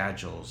right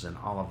schedules and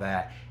all of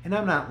that. And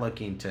I'm not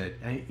looking to,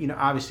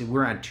 obviously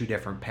we're on two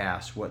different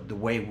paths, the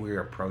way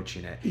we're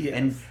approaching it. Yes,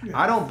 and yes.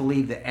 I don't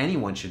believe that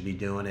anyone should be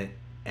doing it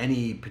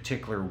any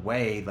particular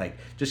way, like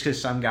just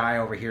because some guy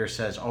over here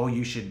says, oh,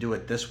 you should do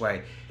it this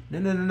way.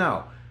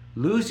 No.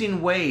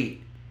 Losing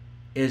weight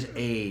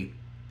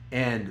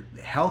and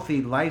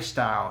healthy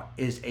lifestyle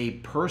is a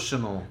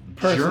personal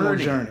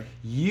journey.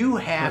 You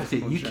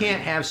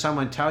can't have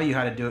someone tell you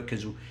how to do it,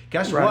 because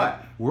guess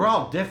what? We're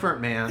all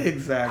different, man.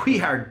 Exactly.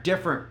 We are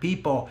different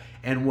people,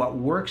 and what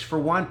works for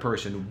one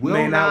person will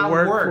may not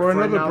work for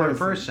another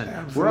person.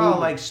 We're all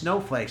like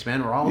snowflakes,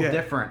 man. We're all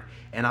different.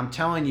 And I'm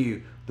telling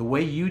you, the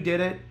way you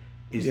did it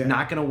is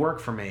not going to work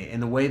for me,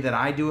 and the way that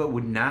I do it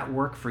would not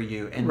work for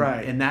you.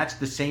 And that's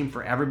the same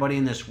for everybody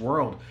in this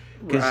world.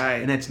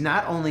 And it's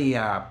not only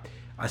a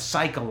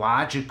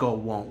psychological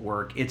won't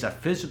work, it's a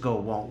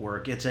physical won't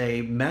work, it's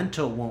a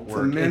mental won't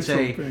work, it's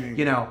a mental thing.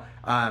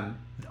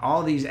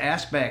 all these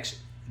aspects,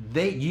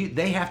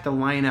 they have to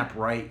line up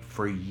right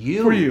for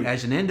you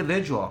as an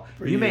individual.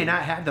 You may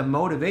not have the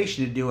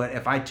motivation to do it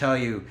if I tell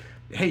you,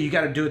 hey, you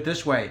got to do it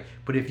this way.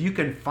 But if you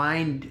can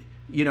find,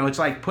 it's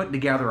like putting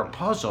together a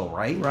puzzle,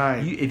 right?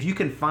 Right. If you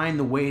can find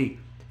the way,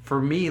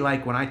 for me,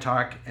 like when I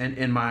talk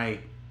in my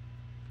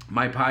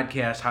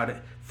podcast,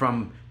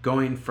 from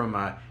going from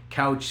a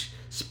couch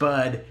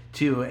spud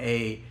to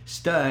a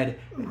stud,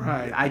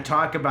 right. I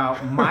talk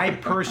about my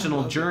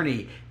personal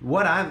journey.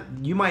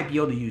 You might be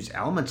able to use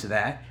elements of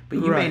that, but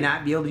you may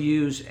not be able to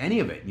use any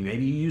of it.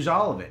 Maybe you use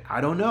all of it.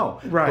 I don't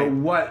know. Right. But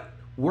what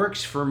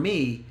works for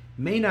me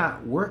may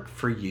not work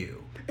for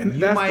you. And you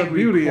that's might the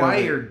beauty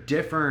require of it.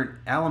 different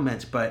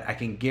elements, but I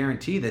can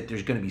guarantee that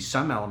there's going to be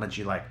some elements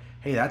you're like,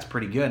 hey, that's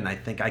pretty good, and I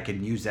think I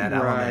can use that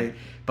element.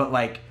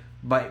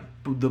 But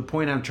the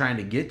point I'm trying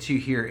to get to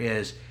here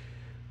is,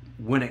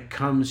 when it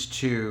comes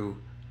to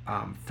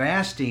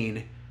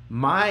fasting,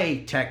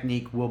 my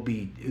technique will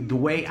be, the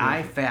way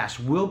I fast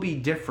will be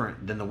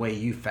different than the way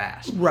you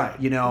fast. Right.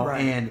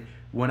 Right. And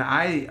when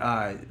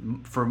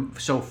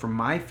for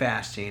my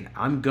fasting,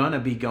 I'm gonna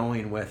be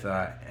going with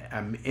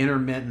an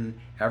intermittent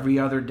every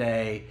other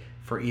day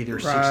for either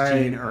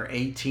 16 or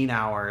 18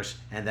 hours,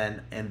 and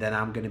then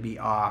I'm going to be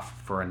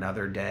off for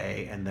another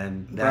day, and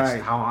then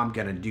that's how I'm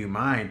going to do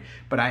mine.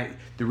 But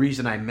the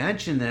reason I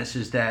mention this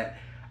is that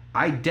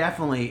I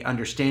definitely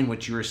understand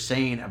what you were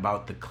saying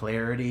about the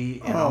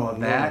clarity and all of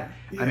that.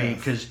 Yes. I mean,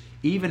 because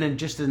even in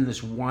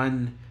this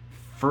one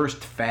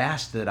first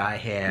fast that I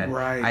had,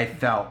 I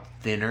felt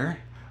thinner.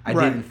 I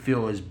didn't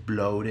feel as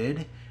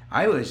bloated.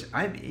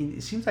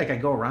 It seems like I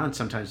go around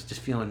sometimes just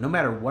feeling, no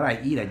matter what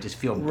I eat, I just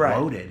feel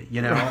bloated,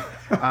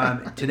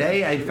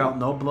 Today I felt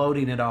no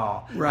bloating at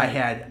all. I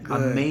had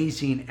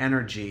amazing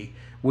energy,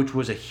 which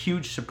was a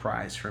huge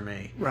surprise for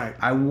me. Right.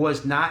 I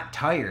was not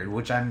tired,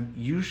 which I'm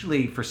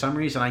usually, for some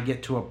reason, I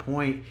get to a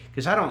point,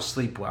 because I don't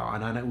sleep well,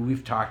 and I know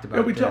we've talked about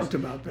this. We talked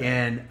about that.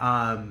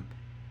 And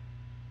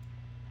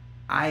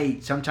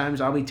sometimes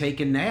I'll be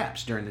taking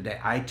naps during the day.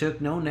 I took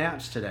no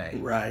naps today.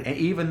 Right. And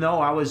even though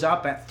I was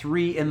up at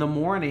 3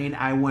 a.m,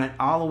 I went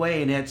all the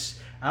way, and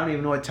I don't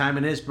even know what time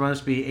it is. It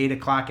must be 8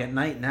 o'clock at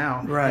night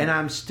now. Right. And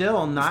I'm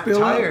still not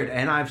tired,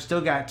 and I've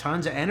still got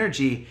tons of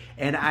energy,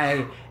 and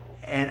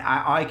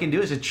all I can do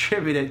is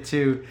attribute it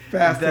to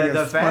fasting.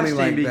 the fasting,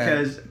 like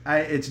because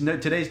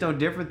today's no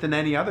different than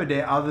any other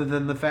day other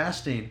than the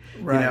fasting.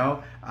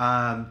 Right.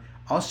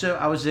 Also,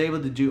 I was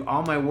able to do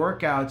all my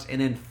workouts,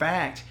 and in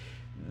fact,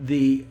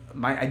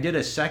 I did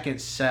a second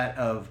set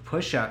of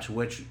push-ups,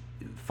 which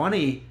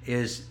funny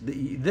is,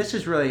 this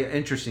is really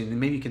interesting, and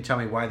maybe you can tell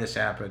me why this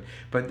happened.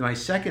 But my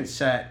first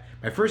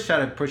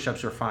set of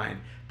push-ups were fine.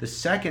 The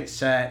second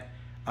set,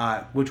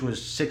 which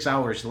was 6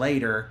 hours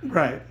later,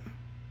 right,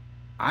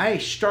 I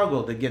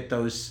struggled to get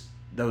those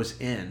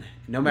in,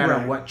 no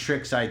matter what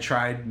tricks I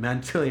tried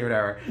mentally or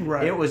whatever.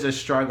 Right. It was a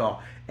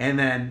struggle. And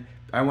then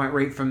I went a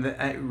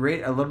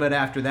little bit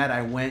after that,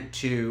 I went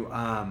to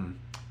and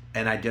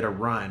I did a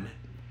run.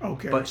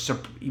 Okay. But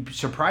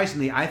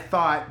surprisingly, I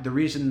thought the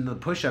reason the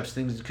push-ups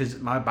thing is because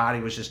my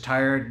body was just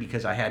tired,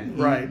 because I hadn't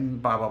eaten,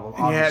 blah, blah, blah,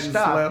 all this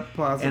stuff. Slept,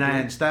 possibly. And I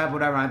hadn't slept,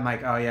 whatever. I'm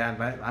like, oh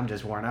yeah, I'm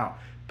just worn out.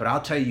 But I'll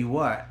tell you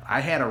what,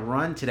 I had a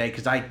run today,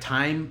 because I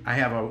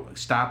have a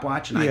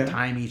stopwatch, and I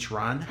time each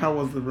run. How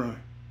was the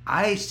run?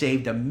 I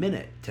saved a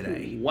minute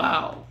today.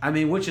 Wow. I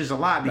mean, which is a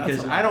lot,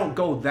 because I don't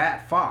go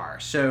that far.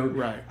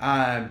 So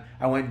I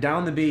went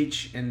down the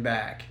beach and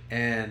back,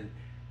 and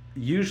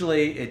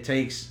usually it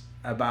takes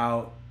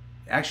about,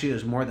 actually it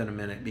was more than a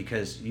minute,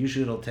 because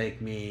usually it'll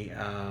take me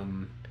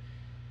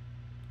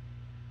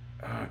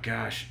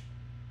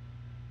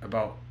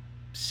about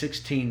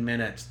 16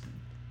 minutes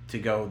to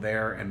go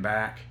there and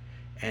back,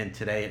 and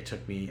today it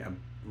took me a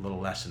little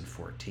less than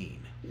 14.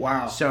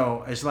 Wow.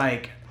 So it's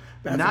like,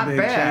 that's not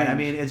bad. Change. I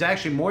mean, it's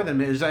actually more than,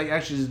 it's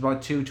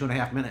about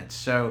 2.5 minutes.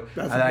 So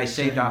I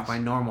saved off my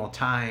normal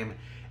time.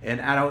 And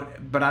I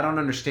don't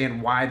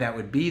understand why that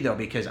would be, though,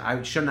 because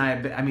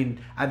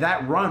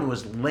that run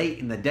was late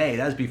in the day.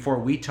 That was before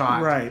we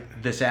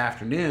talked this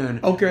afternoon.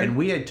 Okay. And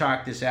we had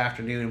talked this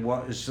afternoon,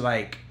 what was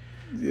like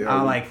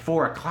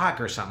 4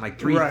 o'clock or something, like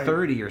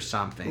 3:30 or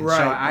something. Right.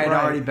 So I had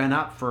already been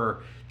up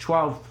for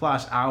 12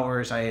 plus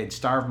hours. I had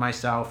starved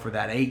myself for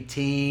that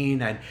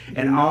 18, and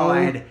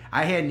I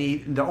hadn't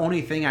eaten. The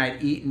only thing I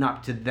had eaten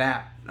up to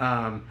that,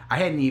 I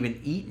hadn't even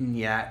eaten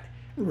yet.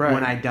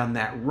 When I'd done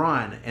that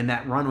run, and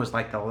that run was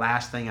like the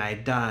last thing I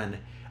had done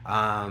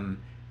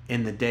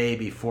in the day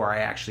before I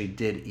actually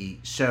did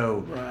eat.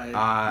 So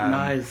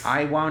nice.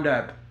 I wound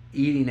up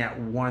eating at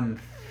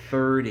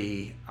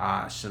 1:30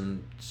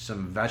 some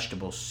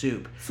vegetable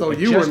soup. So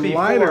you were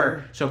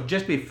lighter. So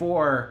just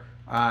before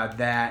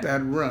that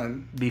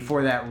run.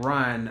 Before that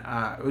run,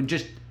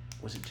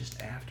 was it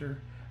just after?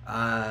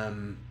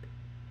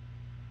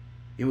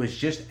 It was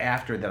just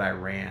after that I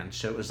ran,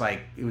 so it was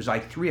like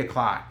 3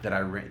 o'clock that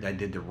I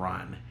did the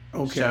run.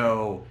 Okay.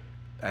 So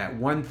at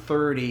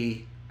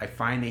 1:30, I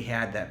finally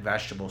had that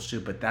vegetable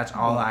soup, but that's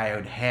all I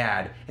had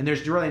had. And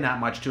there's really not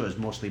much to it. It was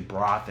mostly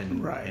broth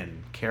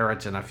and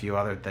carrots and a few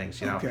other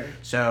things, you know. Okay.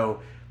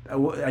 So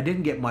I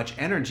didn't get much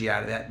energy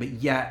out of that, but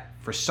yet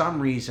for some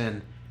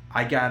reason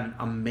I got an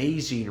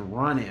amazing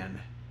run in.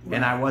 Right.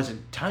 And I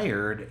wasn't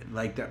tired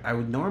like I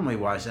would normally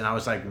was, and I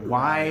was like,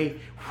 why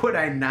would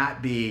I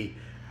not be?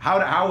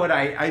 How would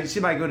I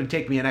seem like it would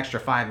take me an extra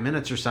 5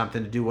 minutes or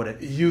something to do what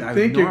it. You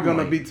think you're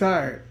gonna be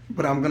tired,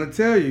 but I'm gonna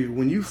tell you,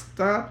 when you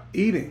stop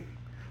eating,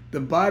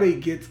 the body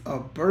gets a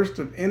burst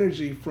of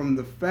energy from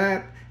the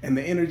fat and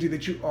the energy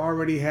that you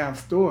already have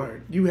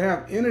stored. You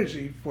have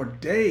energy for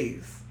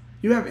days.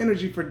 You have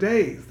energy for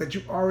days that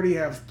you already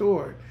have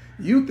stored.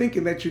 You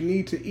thinking that you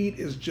need to eat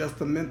is just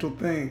a mental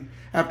thing.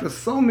 After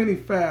so many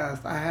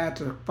fasts, I had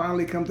to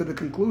finally come to the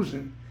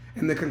conclusion,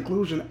 and the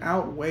conclusion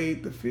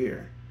outweighed the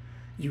fear.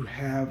 You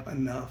have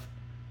enough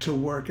to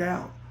work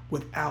out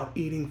without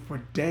eating for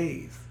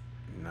days.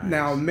 Nice.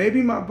 Now,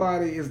 maybe my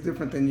body is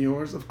different than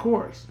yours, of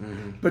course,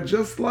 but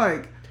just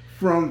like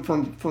from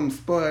couch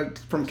spud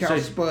to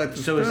stud.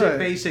 So is it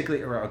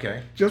basically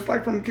okay? Just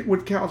like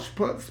with couch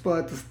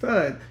spud to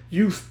stud,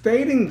 you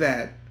stating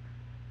that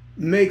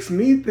makes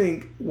me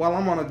think while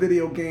I'm on a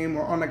video game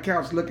or on the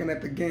couch looking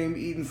at the game,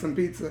 eating some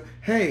pizza,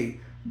 hey,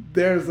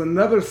 there's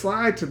another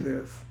side to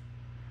this.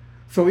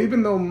 So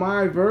even though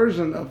my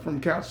version of from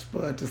couch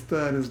spud to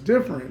stud is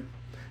different,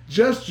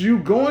 just you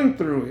going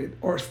through it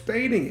or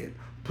stating it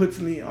puts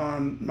me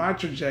on my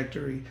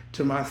trajectory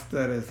to my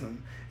studism.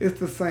 It's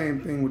the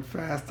same thing with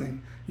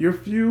fasting. Your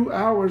few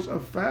hours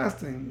of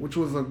fasting, which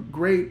was a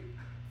great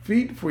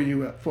feat for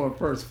you for a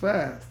first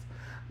fast,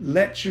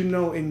 lets you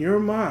know in your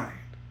mind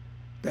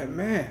that,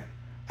 man,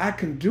 I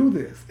can do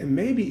this and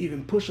maybe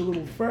even push a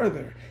little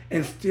further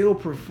and still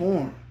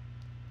perform.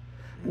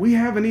 We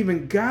haven't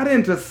even got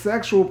into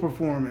sexual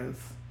performance.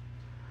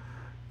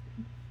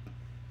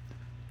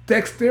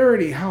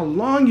 Dexterity, how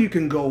long you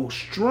can go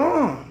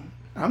strong.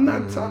 I'm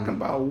not talking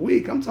about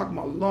weak. I'm talking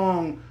about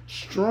long,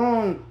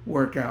 strong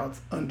workouts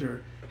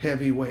under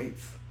heavy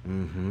weights.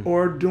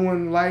 Or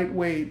doing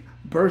lightweight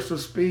bursts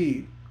of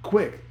speed,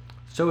 quick.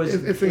 So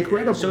it's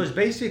incredible. So it's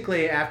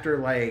basically after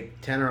like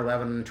 10 or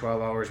 11,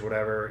 12 hours,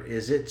 whatever,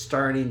 is it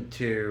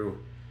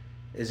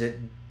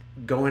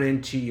going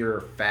into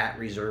your fat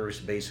reserves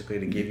basically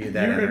to give you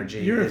that energy?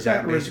 You're in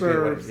fat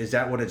reserves. Is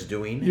that what it's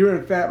doing? You're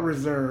in fat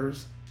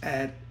reserves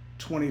at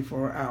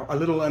 24 hours, a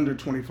little under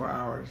 24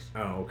 hours.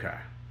 Oh, okay.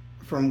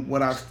 From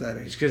what I've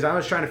studied. Because I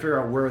was trying to figure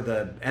out where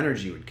the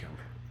energy would come from.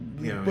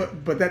 You know,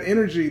 but that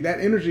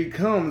energy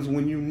comes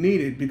when you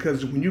need it,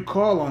 because when you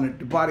call on it,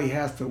 the body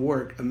has to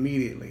work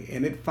immediately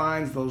and it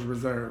finds those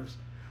reserves.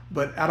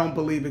 But I don't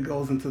believe it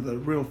goes into the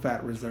real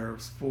fat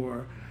reserves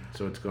for.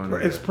 So it's going.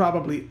 It's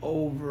probably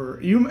over.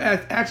 You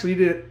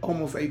did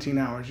almost 18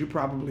 hours. You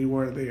probably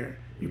were there.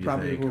 You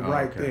probably were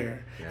right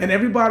there. Yeah. And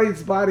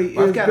everybody's body is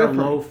different. I've got a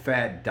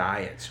low-fat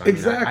diet. So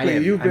exactly.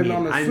 You've been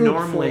on the soup. I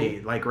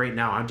normally, like right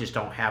now, I just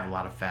don't have a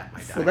lot of fat in my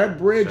diet. So that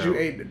bread you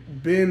ate,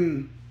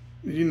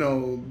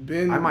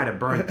 I might have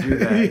burned through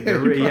that.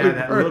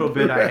 That little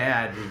bit I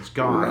had, it's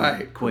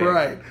gone quick.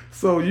 Right.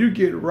 So you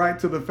get right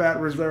to the fat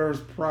reserves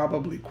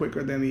probably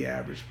quicker than the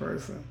average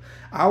person.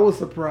 I was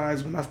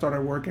surprised when I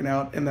started working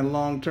out in the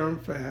long-term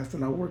fast,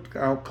 and I worked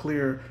out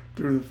clear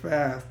through the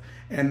fast.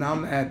 And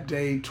I'm at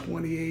day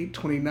 28,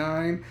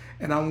 29,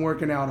 and I'm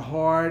working out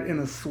hard in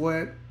a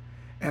sweat.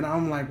 And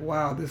I'm like,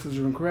 wow, this is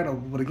incredible.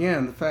 But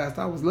again, the fast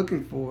I was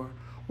looking for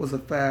was a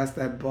fast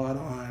that brought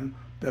on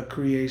the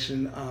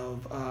creation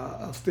of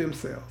stem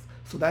cells.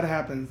 So that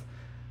happens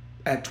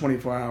at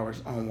 24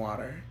 hours on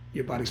water.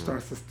 Your body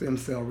starts the stem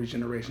cell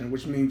regeneration,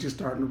 which means you're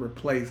starting to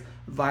replace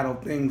vital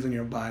things in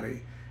your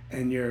body,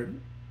 and you're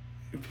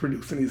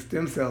producing these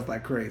stem cells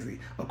like crazy,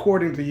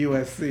 according to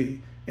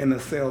USC in the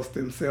Cell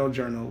Stem Cell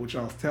Journal, which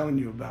I was telling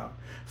you about.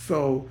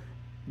 So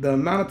the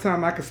amount of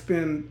time I could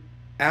spend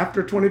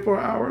after 24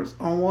 hours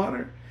on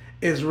water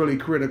is really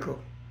critical.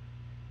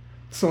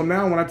 So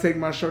now when I take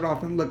my shirt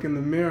off and look in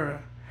the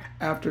mirror,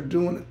 after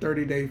doing a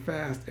 30-day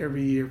fast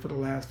every year for the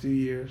last few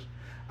years,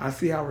 I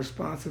see how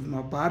responsive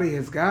my body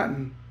has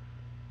gotten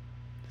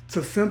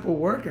to simple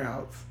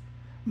workouts.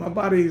 My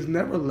body has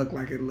never looked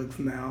like it looks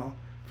now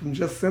from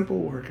just simple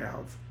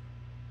workouts.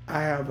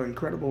 I have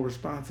incredible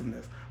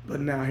responsiveness. But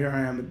now here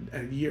I am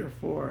at year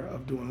 4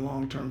 of doing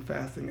long-term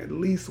fasting, at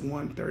least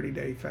one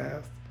 30-day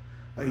fast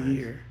a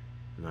year.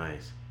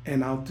 Nice.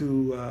 And I'll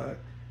do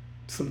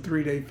some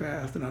 3-day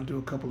fast, and I'll do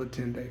a couple of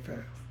 10-day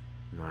fasts.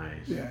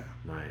 Nice. Yeah.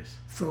 Nice.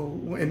 So,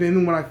 and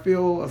then when I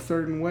feel a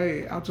certain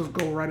way, I'll just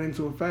go right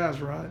into a fast,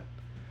 Rod.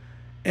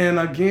 And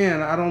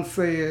again, I don't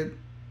say it.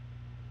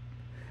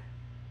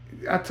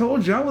 I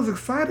told you I was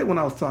excited when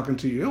I was talking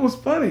to you. It was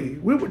funny.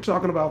 We were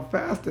talking about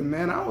fasting,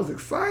 man. I was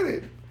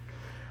excited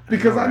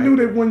because I knew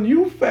that when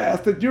you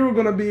fasted, you were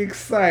going to be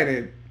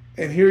excited.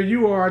 And here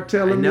you are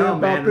telling me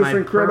about this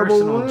incredible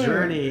personal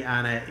journey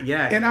on it.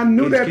 Yeah. And I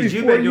knew that because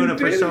you've been doing it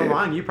for so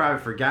long, you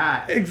probably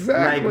forgot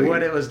exactly like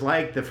what it was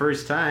like the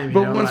first time.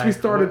 But once we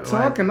started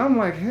talking, I'm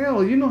like,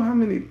 hell, you know how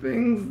many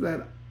things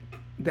that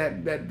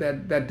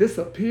that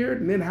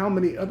disappeared, and then how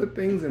many other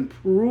things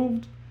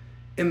improved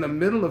in the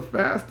middle of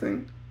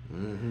fasting.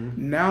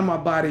 Now my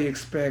body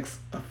expects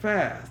a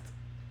fast.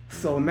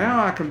 So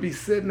now I can be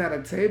sitting at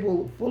a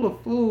table full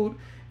of food,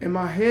 and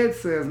my head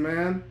says,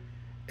 man,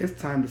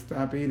 it's time to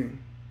stop eating.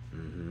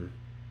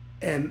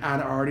 And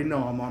I already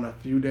know I'm on a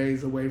few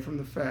days away from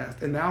the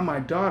fast. And now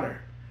my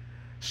daughter,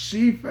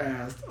 she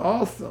fasts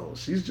also.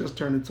 She's just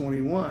turned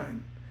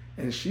 21.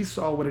 And she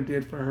saw what it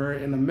did for her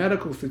in a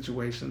medical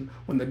situation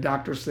when the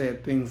doctor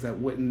said things that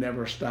would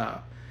never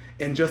stop.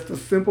 In just a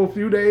simple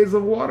few days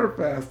of water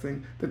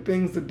fasting, the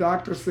things the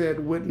doctor said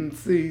wouldn't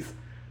ceased.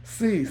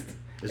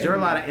 Is there a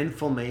lot of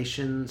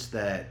inflammations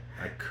that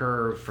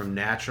occur from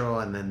natural,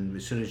 and then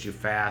as soon as you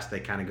fast, they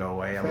kind of go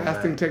away a little bit?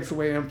 Fasting takes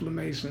away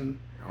inflammation.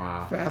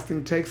 Wow.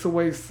 Fasting takes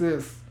away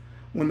cysts.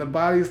 When the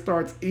body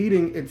starts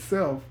eating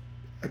itself,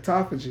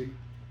 autophagy,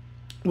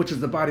 which is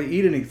the body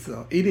eating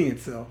itself,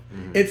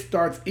 it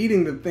starts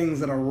eating the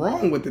things that are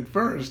wrong with it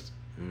first.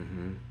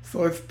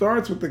 So it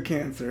starts with the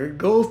cancer. It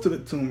goes to the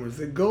tumors.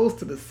 It goes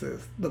to the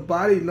cysts. The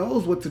body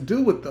knows what to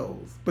do with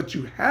those, but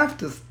you have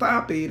to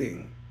stop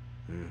eating.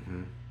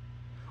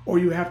 Or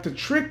you have to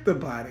trick the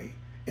body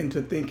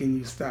into thinking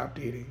you stopped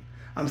eating.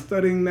 I'm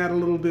studying that a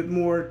little bit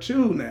more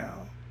too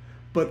now.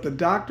 But the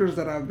doctors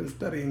that I've been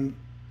studying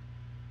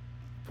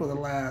for the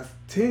last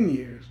 10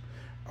 years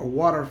are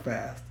water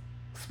fast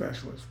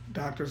specialists,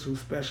 doctors who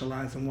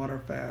specialize in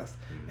water fast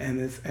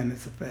and its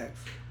effects.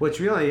 What's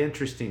really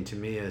interesting to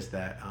me is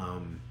that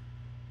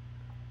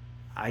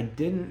I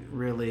didn't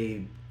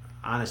really,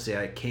 honestly,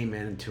 I came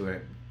into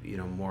it,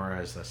 more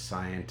as a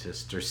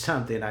scientist or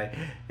something. I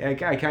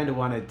kind of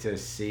wanted to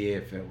see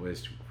if it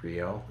was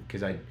real,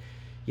 because I've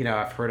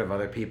heard of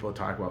other people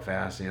talk about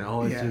fasting.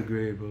 Oh, it's so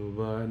great, blah, blah,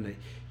 blah. And,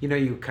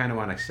 you kind of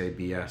want to say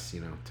BS,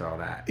 to all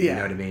that. You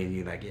know what I mean?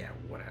 You're like, yeah,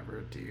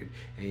 whatever, dude.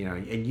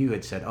 And, and you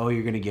had said, oh,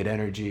 you're going to get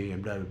energy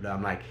and blah, blah, blah.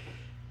 I'm like,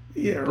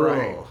 yeah,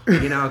 bull.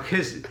 right.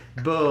 Because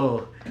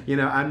bull,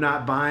 I'm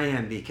not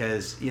buying,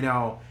 because,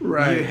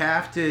 right. You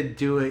have to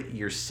do it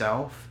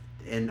yourself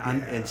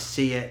and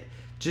see it.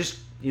 Just,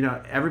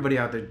 everybody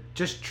out there,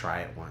 just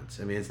try it once.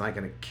 I mean, it's not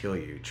going to kill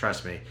you.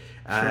 Trust me.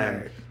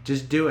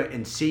 Just do it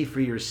and see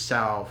for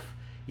yourself,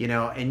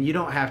 and you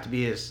don't have to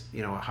be as,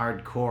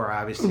 hardcore,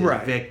 obviously,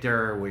 right. as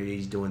Victor, where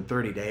he's doing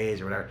 30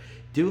 days or whatever.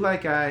 Do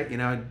like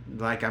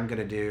like I'm going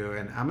to do,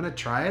 and I'm going to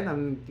try it, and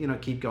I'm,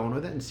 keep going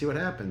with it and see what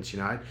happens.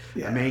 I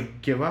may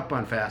give up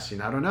on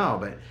fasting. I don't know,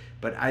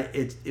 but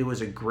it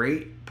was a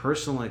great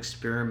personal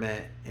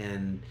experiment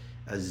and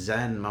a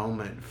Zen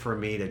moment for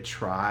me to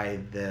try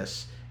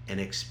this and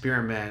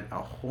experiment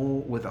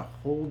with a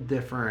whole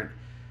different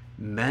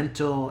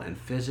mental and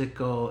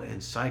physical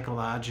and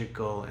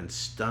psychological and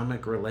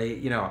stomach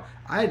relate.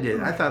 I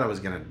thought I was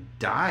gonna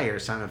die or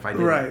something if I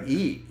didn't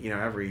eat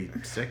every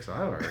 6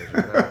 hours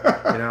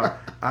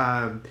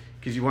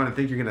because you want to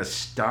think you're gonna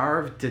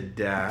starve to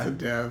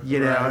death.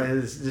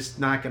 It's just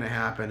not gonna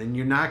happen, and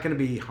you're not gonna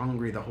be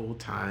hungry the whole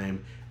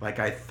time like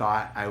I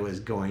thought I was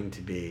going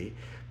to be.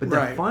 But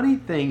the funny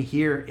thing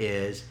here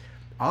is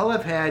all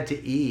I've had to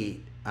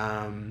eat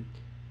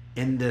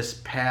in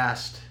this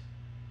past,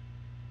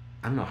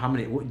 I don't know how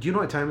many. Do you know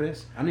what time it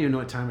is? I don't even know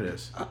what time it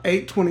is.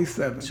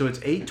 8:27. So it's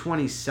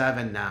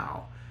 8:27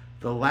 now.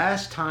 The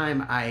last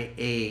time I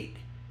ate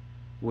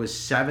was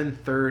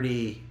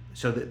 7:30.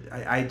 So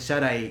I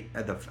said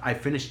I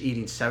finished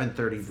eating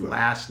 7:30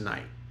 last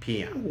night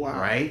p.m. Wow.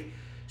 Right.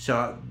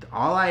 So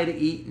all I had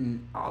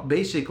eaten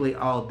basically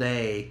all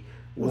day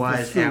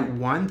was at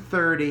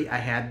 1:30. I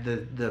had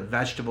the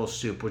vegetable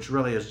soup, which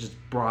really is just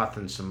broth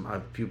and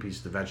a few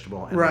pieces of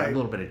vegetable and a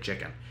little bit of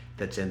chicken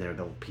that's in there,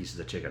 the pieces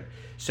of chicken.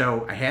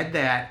 So I had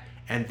that,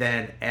 and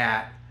then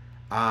at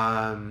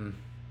I'm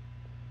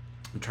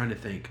trying to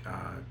think,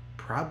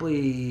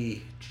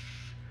 probably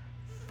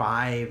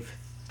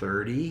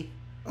 5:30.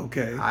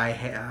 Okay. I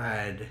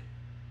had,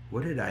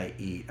 what did I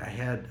eat? I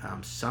had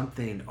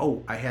something.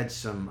 Oh, I had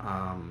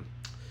some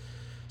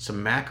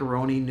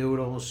macaroni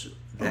noodles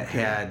that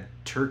had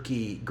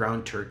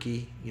ground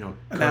turkey, that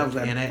was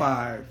cooked in at it.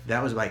 5.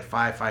 That was like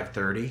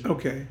 5:30.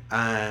 Okay.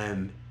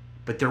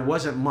 But there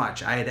wasn't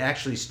much. I had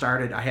actually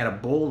started. I had a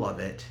bowl of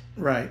it.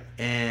 Right.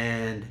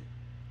 And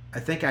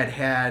I think I'd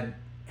had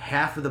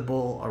half of the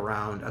bowl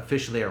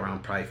officially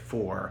around probably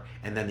 4,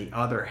 and then the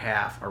other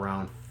half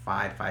around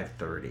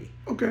 5:30.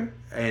 Okay.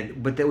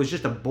 But that was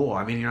just a bowl.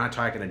 I mean, you're not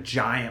talking a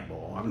giant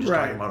bowl. I'm just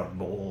talking about a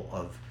bowl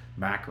of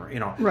macaroni.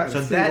 Right. So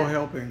a single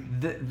helping.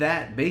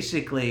 That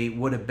basically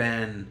would have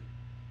been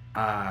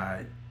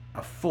a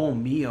full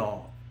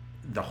meal,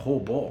 the whole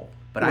bowl.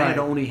 But I had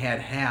only had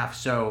half,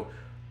 so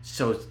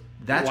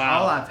that's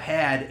all I've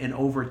had in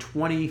over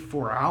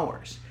 24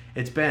 hours.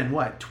 It's been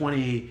what,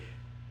 20.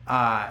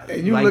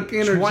 And you look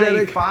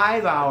energetic.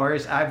 25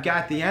 hours. I've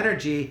got the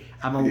energy.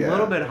 I'm a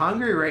little bit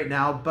hungry right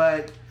now,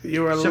 but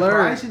you're alert.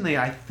 Surprisingly,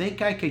 I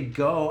think I could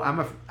go.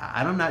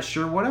 I'm not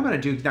sure what I'm going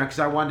to do now, because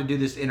I wanted to do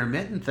this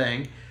intermittent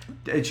thing.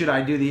 Should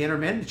I do the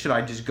intermittent? Should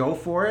I just go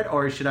for it,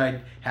 or should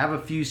I have a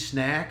few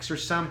snacks or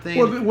something?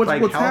 Well, what's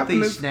healthy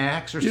happening is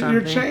snacks or you're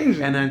something,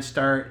 changing. and then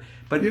start.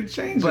 But you're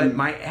changing. But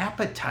my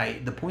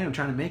appetite, the point I'm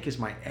trying to make is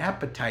my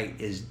appetite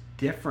is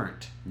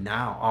different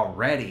now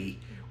already,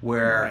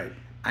 where Right.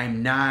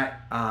 I'm not.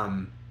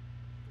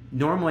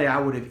 Normally, I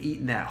would have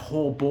eaten that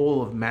whole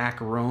bowl of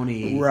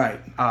macaroni, Right.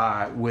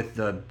 With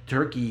the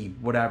turkey,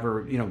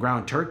 whatever,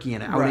 ground turkey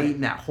in it. I would Right. have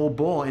eaten that whole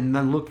bowl and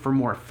then look for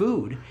more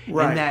food.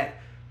 Right.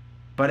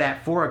 But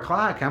at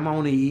 4:00, I'm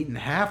only eating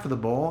half of the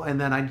bowl, and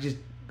then I just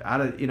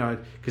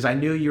because I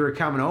knew you were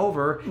coming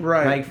over.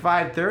 Right. Like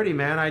 5:30,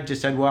 man. I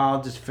just said, well,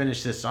 I'll just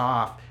finish this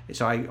off.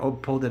 So I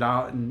pulled it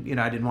out, and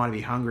I didn't want to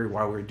be hungry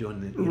while we were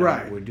doing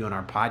Right. we're doing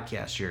our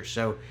podcast here.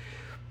 So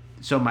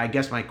I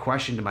guess my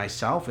question to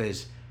myself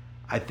is,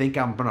 I think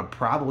I'm gonna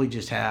probably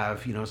just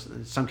have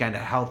some kind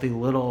of healthy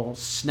little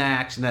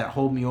snacks and that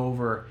hold me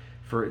over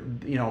for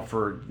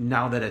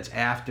now that it's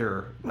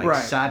after Right.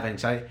 7.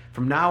 So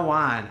from now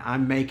on,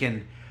 I'm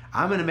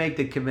gonna make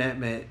the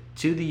commitment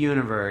to the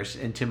universe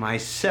and to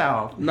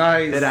myself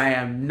Nice. that I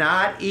am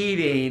not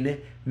eating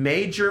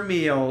major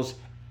meals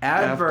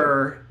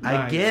ever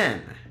Nice.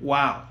 again.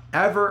 Wow.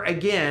 Ever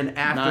again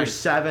after Nice.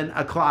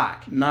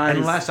 7:00. Nice.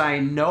 Unless I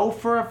know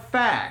for a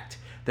fact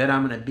that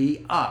I'm going to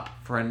be up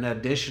for an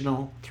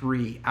additional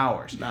 3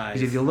 hours. Nice.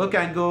 Because if you look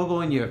on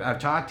Google and I've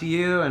talked to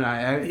you and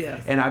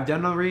Yes. and I've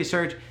done the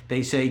research,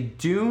 they say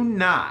do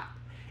not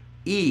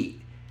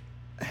eat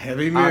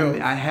Heavy meal.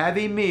 a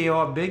heavy meal,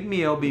 a big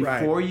meal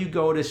before you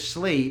go to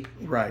sleep.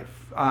 Right.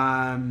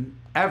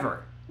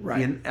 Ever.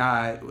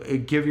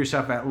 Right. Give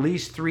yourself at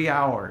least 3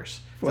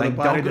 hours. For the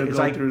body to it's go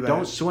like through that.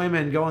 don't swim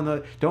and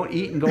don't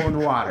eat and go in the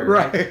water.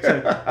 Right.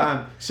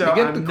 So You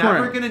get I'm the never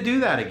cramp. going to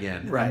do that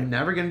again. Right. I'm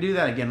never going to do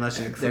that again.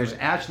 Listen, Excellent. there's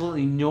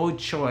absolutely no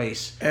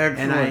choice.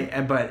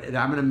 Excellent. But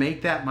I'm going to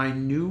make that my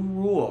new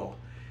rule,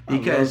 I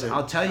love because it.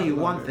 I'll tell I you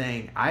love one it.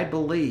 thing.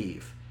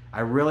 I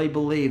really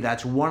believe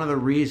that's one of the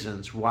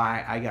reasons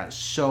why I got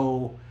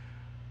so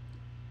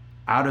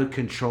out of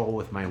control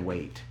with my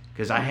weight,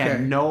 because I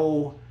had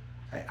Okay.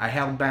 I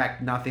held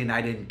back nothing.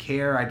 I didn't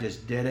care. I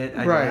just did it.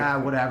 Right.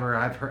 Whatever.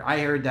 I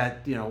heard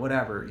that,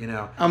 whatever,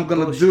 I'm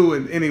gonna Bullshit. do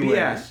it anyway.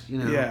 BS,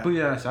 Yeah.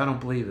 BS. I don't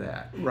believe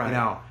that.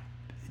 Right.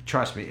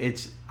 Trust me.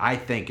 I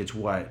think it's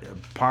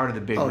part of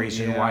the big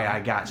reason yeah. why I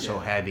got so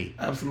Yeah. heavy.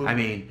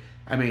 Absolutely.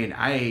 I mean,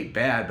 I ate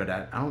bad, but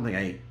I don't think I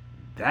ate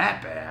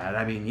that bad.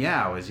 I mean,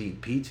 yeah, I was eating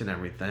pizza and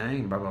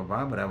everything, blah blah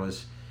blah. But I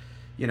was,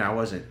 I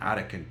wasn't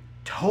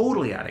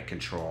totally out of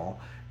control.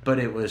 But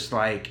it was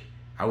like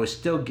I was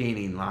still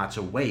gaining lots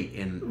of weight,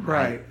 and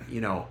Right.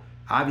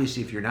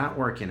 obviously, if you're not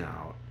working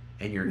out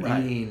and you're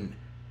Right. eating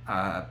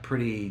a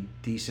pretty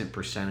decent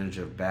percentage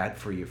of bad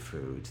for you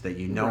foods that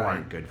Right.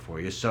 aren't good for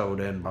you,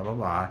 soda and blah blah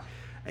blah,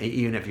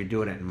 even if you're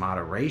doing it in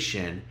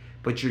moderation,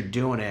 but you're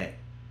doing it,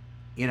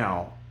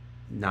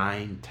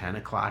 9-10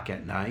 o'clock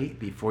at night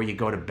before you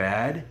go to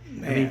bed. I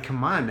mean, Man.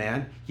 come on,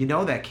 man.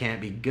 That can't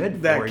be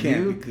good That for can't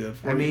you. be good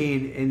for I you.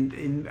 mean,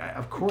 and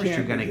of course can't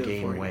you're going be to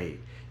good for gain you. weight.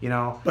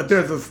 But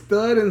there's a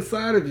stud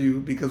inside of you,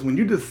 because when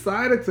you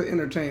decided to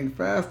entertain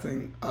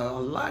fasting, a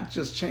lot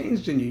just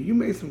changed in you. You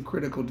made some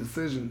critical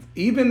decisions.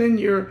 Even in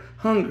your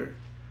hunger,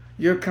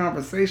 your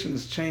conversation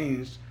has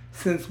changed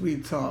since we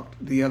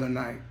talked the other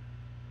night.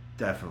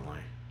 Definitely.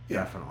 Yeah.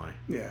 Definitely.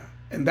 Yeah.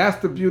 And that's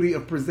the beauty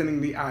of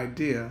presenting the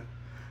idea.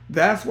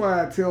 That's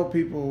why I tell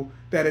people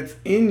that it's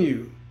in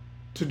you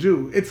to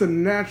do. It's a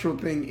natural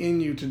thing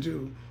in you to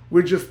do.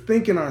 We're just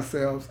thinking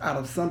ourselves out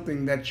of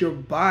something that your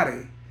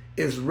body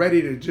is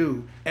ready to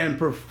do and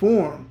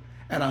perform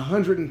at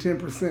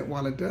 110%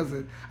 while it does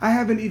it. I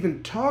haven't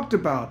even talked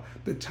about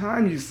the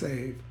time you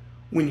save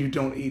when you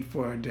don't eat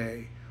for a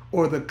day,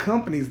 or the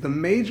companies, the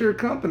major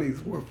companies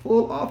where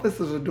full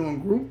offices are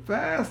doing group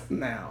fast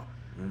now.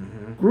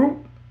 Mm-hmm.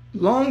 Group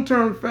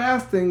long-term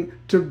fasting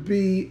to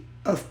be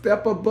a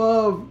step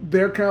above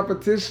their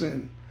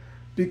competition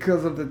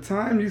because of the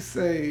time you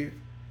save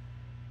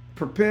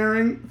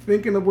preparing,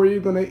 thinking of where you're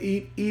going to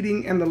eat,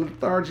 eating, and the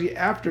lethargy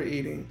after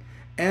eating,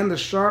 and the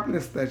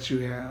sharpness that you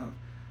have.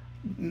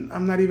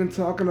 I'm not even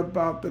talking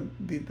about the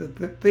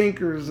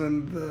thinkers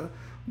and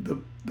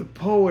the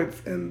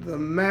poets and the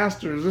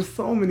masters. There's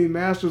so many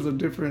masters of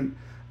different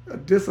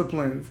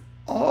disciplines.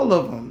 All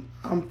of them,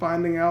 I'm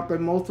finding out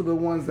that most of the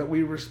ones that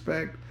we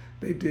respect,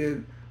 they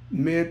did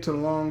mid to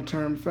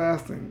long-term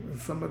fasting, and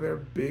some of their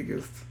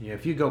biggest. Yeah,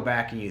 if you go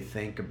back and you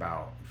think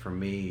about, for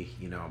me,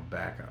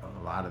 back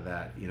a lot of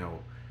that,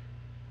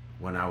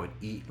 when I would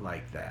eat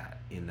like that,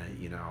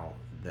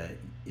 that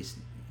is,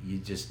 you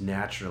just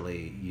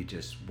naturally, you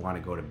just want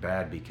to go to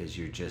bed because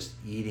you're just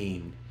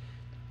eating,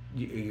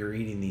 you're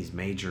eating these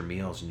major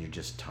meals and you're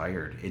just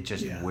tired. It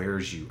just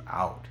wears you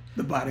out.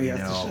 The body has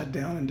to shut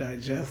down and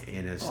digest.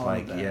 And it's all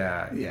like, of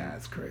that. yeah,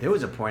 it's crazy. There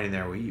was a point in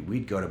there where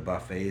we'd go to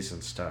buffets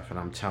and stuff, and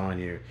I'm telling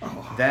you,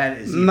 Oh, that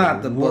is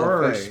not even the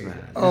worse, buffet.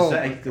 man. Oh, It's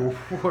like the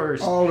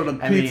worst. all of the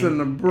pizza and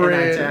the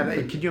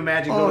bread. Can you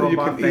imagine All going to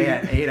you a can buffet eat.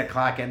 at 8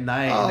 o'clock at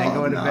night and then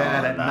going to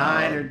bed at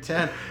 9 or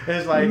 10?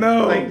 It's like,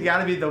 No. got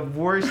to be the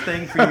worst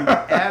thing for you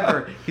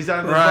ever. Because the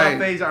Right.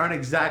 buffets aren't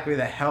exactly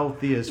the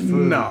healthiest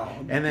food. No,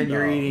 And then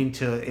you're no. eating eating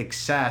to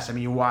excess. I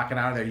mean, you're walking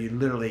out of there, you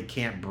literally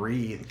can't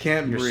breathe.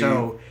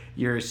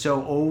 You're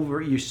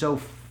so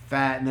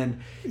fat, and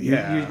then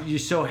you're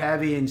so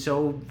heavy and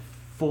so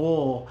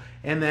full,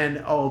 and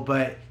then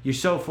but you're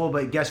so full,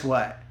 but guess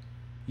what?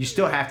 You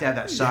still have to have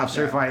that soft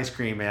serve ice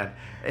cream, man.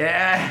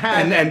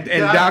 Yeah, and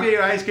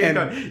ice cream.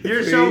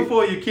 You're so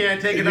full you can't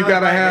take it. You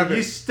gotta have it.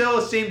 You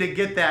still seem to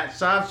get that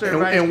soft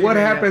serve ice cream. And what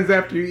happens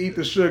after you eat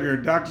the sugar?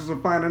 Doctors are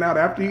finding out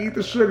after you eat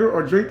the sugar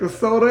or drink the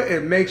soda,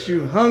 it makes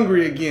you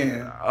hungry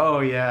again.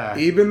 Oh yeah.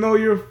 Even though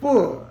you're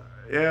full,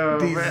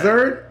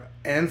 dessert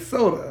and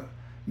soda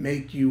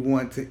make you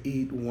want to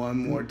eat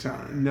one more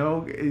time.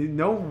 No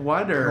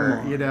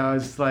wonder. You know,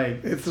 it's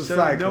like it's a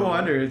cycle. No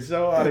wonder it's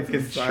so out of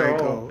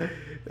control.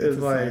 It's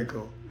a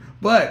cycle.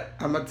 But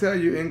I'm going to tell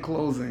you in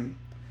closing,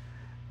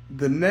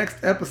 the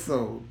next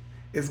episode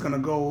is going to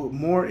go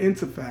more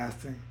into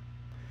fasting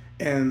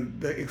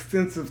and the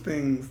extensive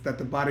things that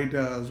the body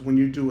does when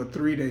you do a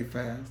 3-day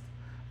fast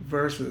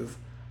versus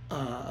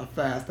a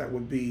fast that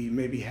would be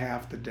maybe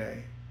half the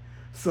day.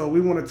 So we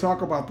want to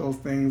talk about those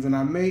things, and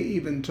I may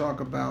even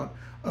talk about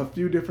a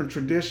few different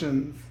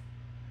traditions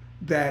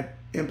that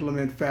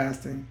implement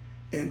fasting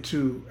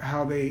into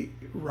how they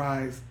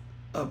rise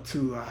up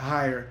to a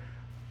higher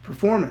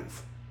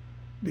performance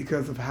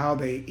because of how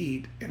they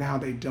eat and how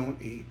they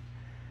don't eat.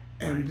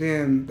 And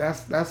then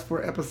that's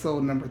for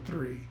episode number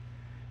 3.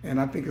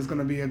 And I think it's going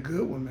to be a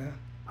good one, man.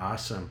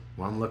 Awesome.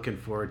 Well, I'm looking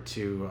forward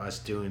to us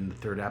doing the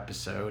 3rd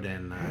episode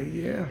and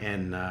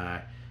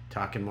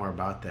talking more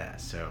about that.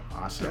 So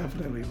awesome.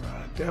 Definitely,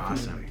 Rod. Definitely.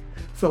 Awesome.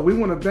 So we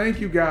want to thank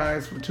you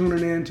guys for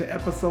tuning in to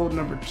episode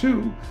number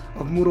 2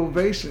 of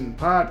Moodovation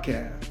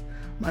Podcast.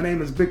 My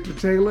name is Victor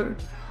Taylor.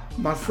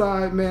 My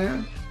side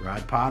man,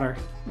 Rod Potter.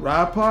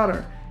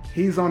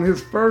 He's on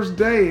his first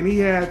day, and he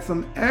had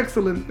some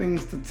excellent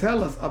things to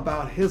tell us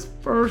about his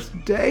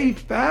first day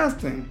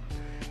fasting.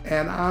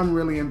 And I'm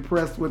really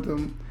impressed with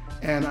him.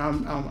 And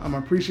I'm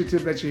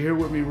appreciative that you're here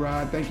with me,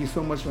 Rod. Thank you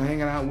so much for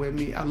hanging out with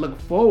me. I look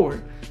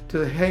forward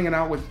to hanging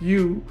out with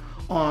you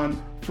on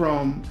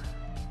from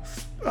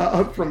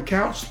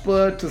couch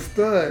spud to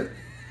stud.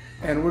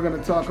 And we're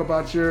gonna talk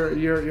about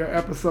your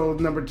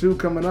episode number 2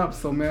 coming up.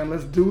 So man,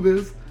 let's do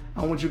this.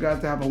 I want you guys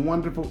to have a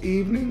wonderful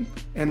evening.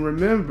 And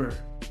remember,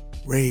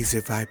 raise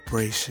your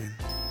vibration.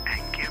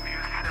 And give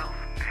yourself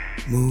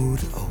a Mood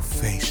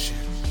Ovation.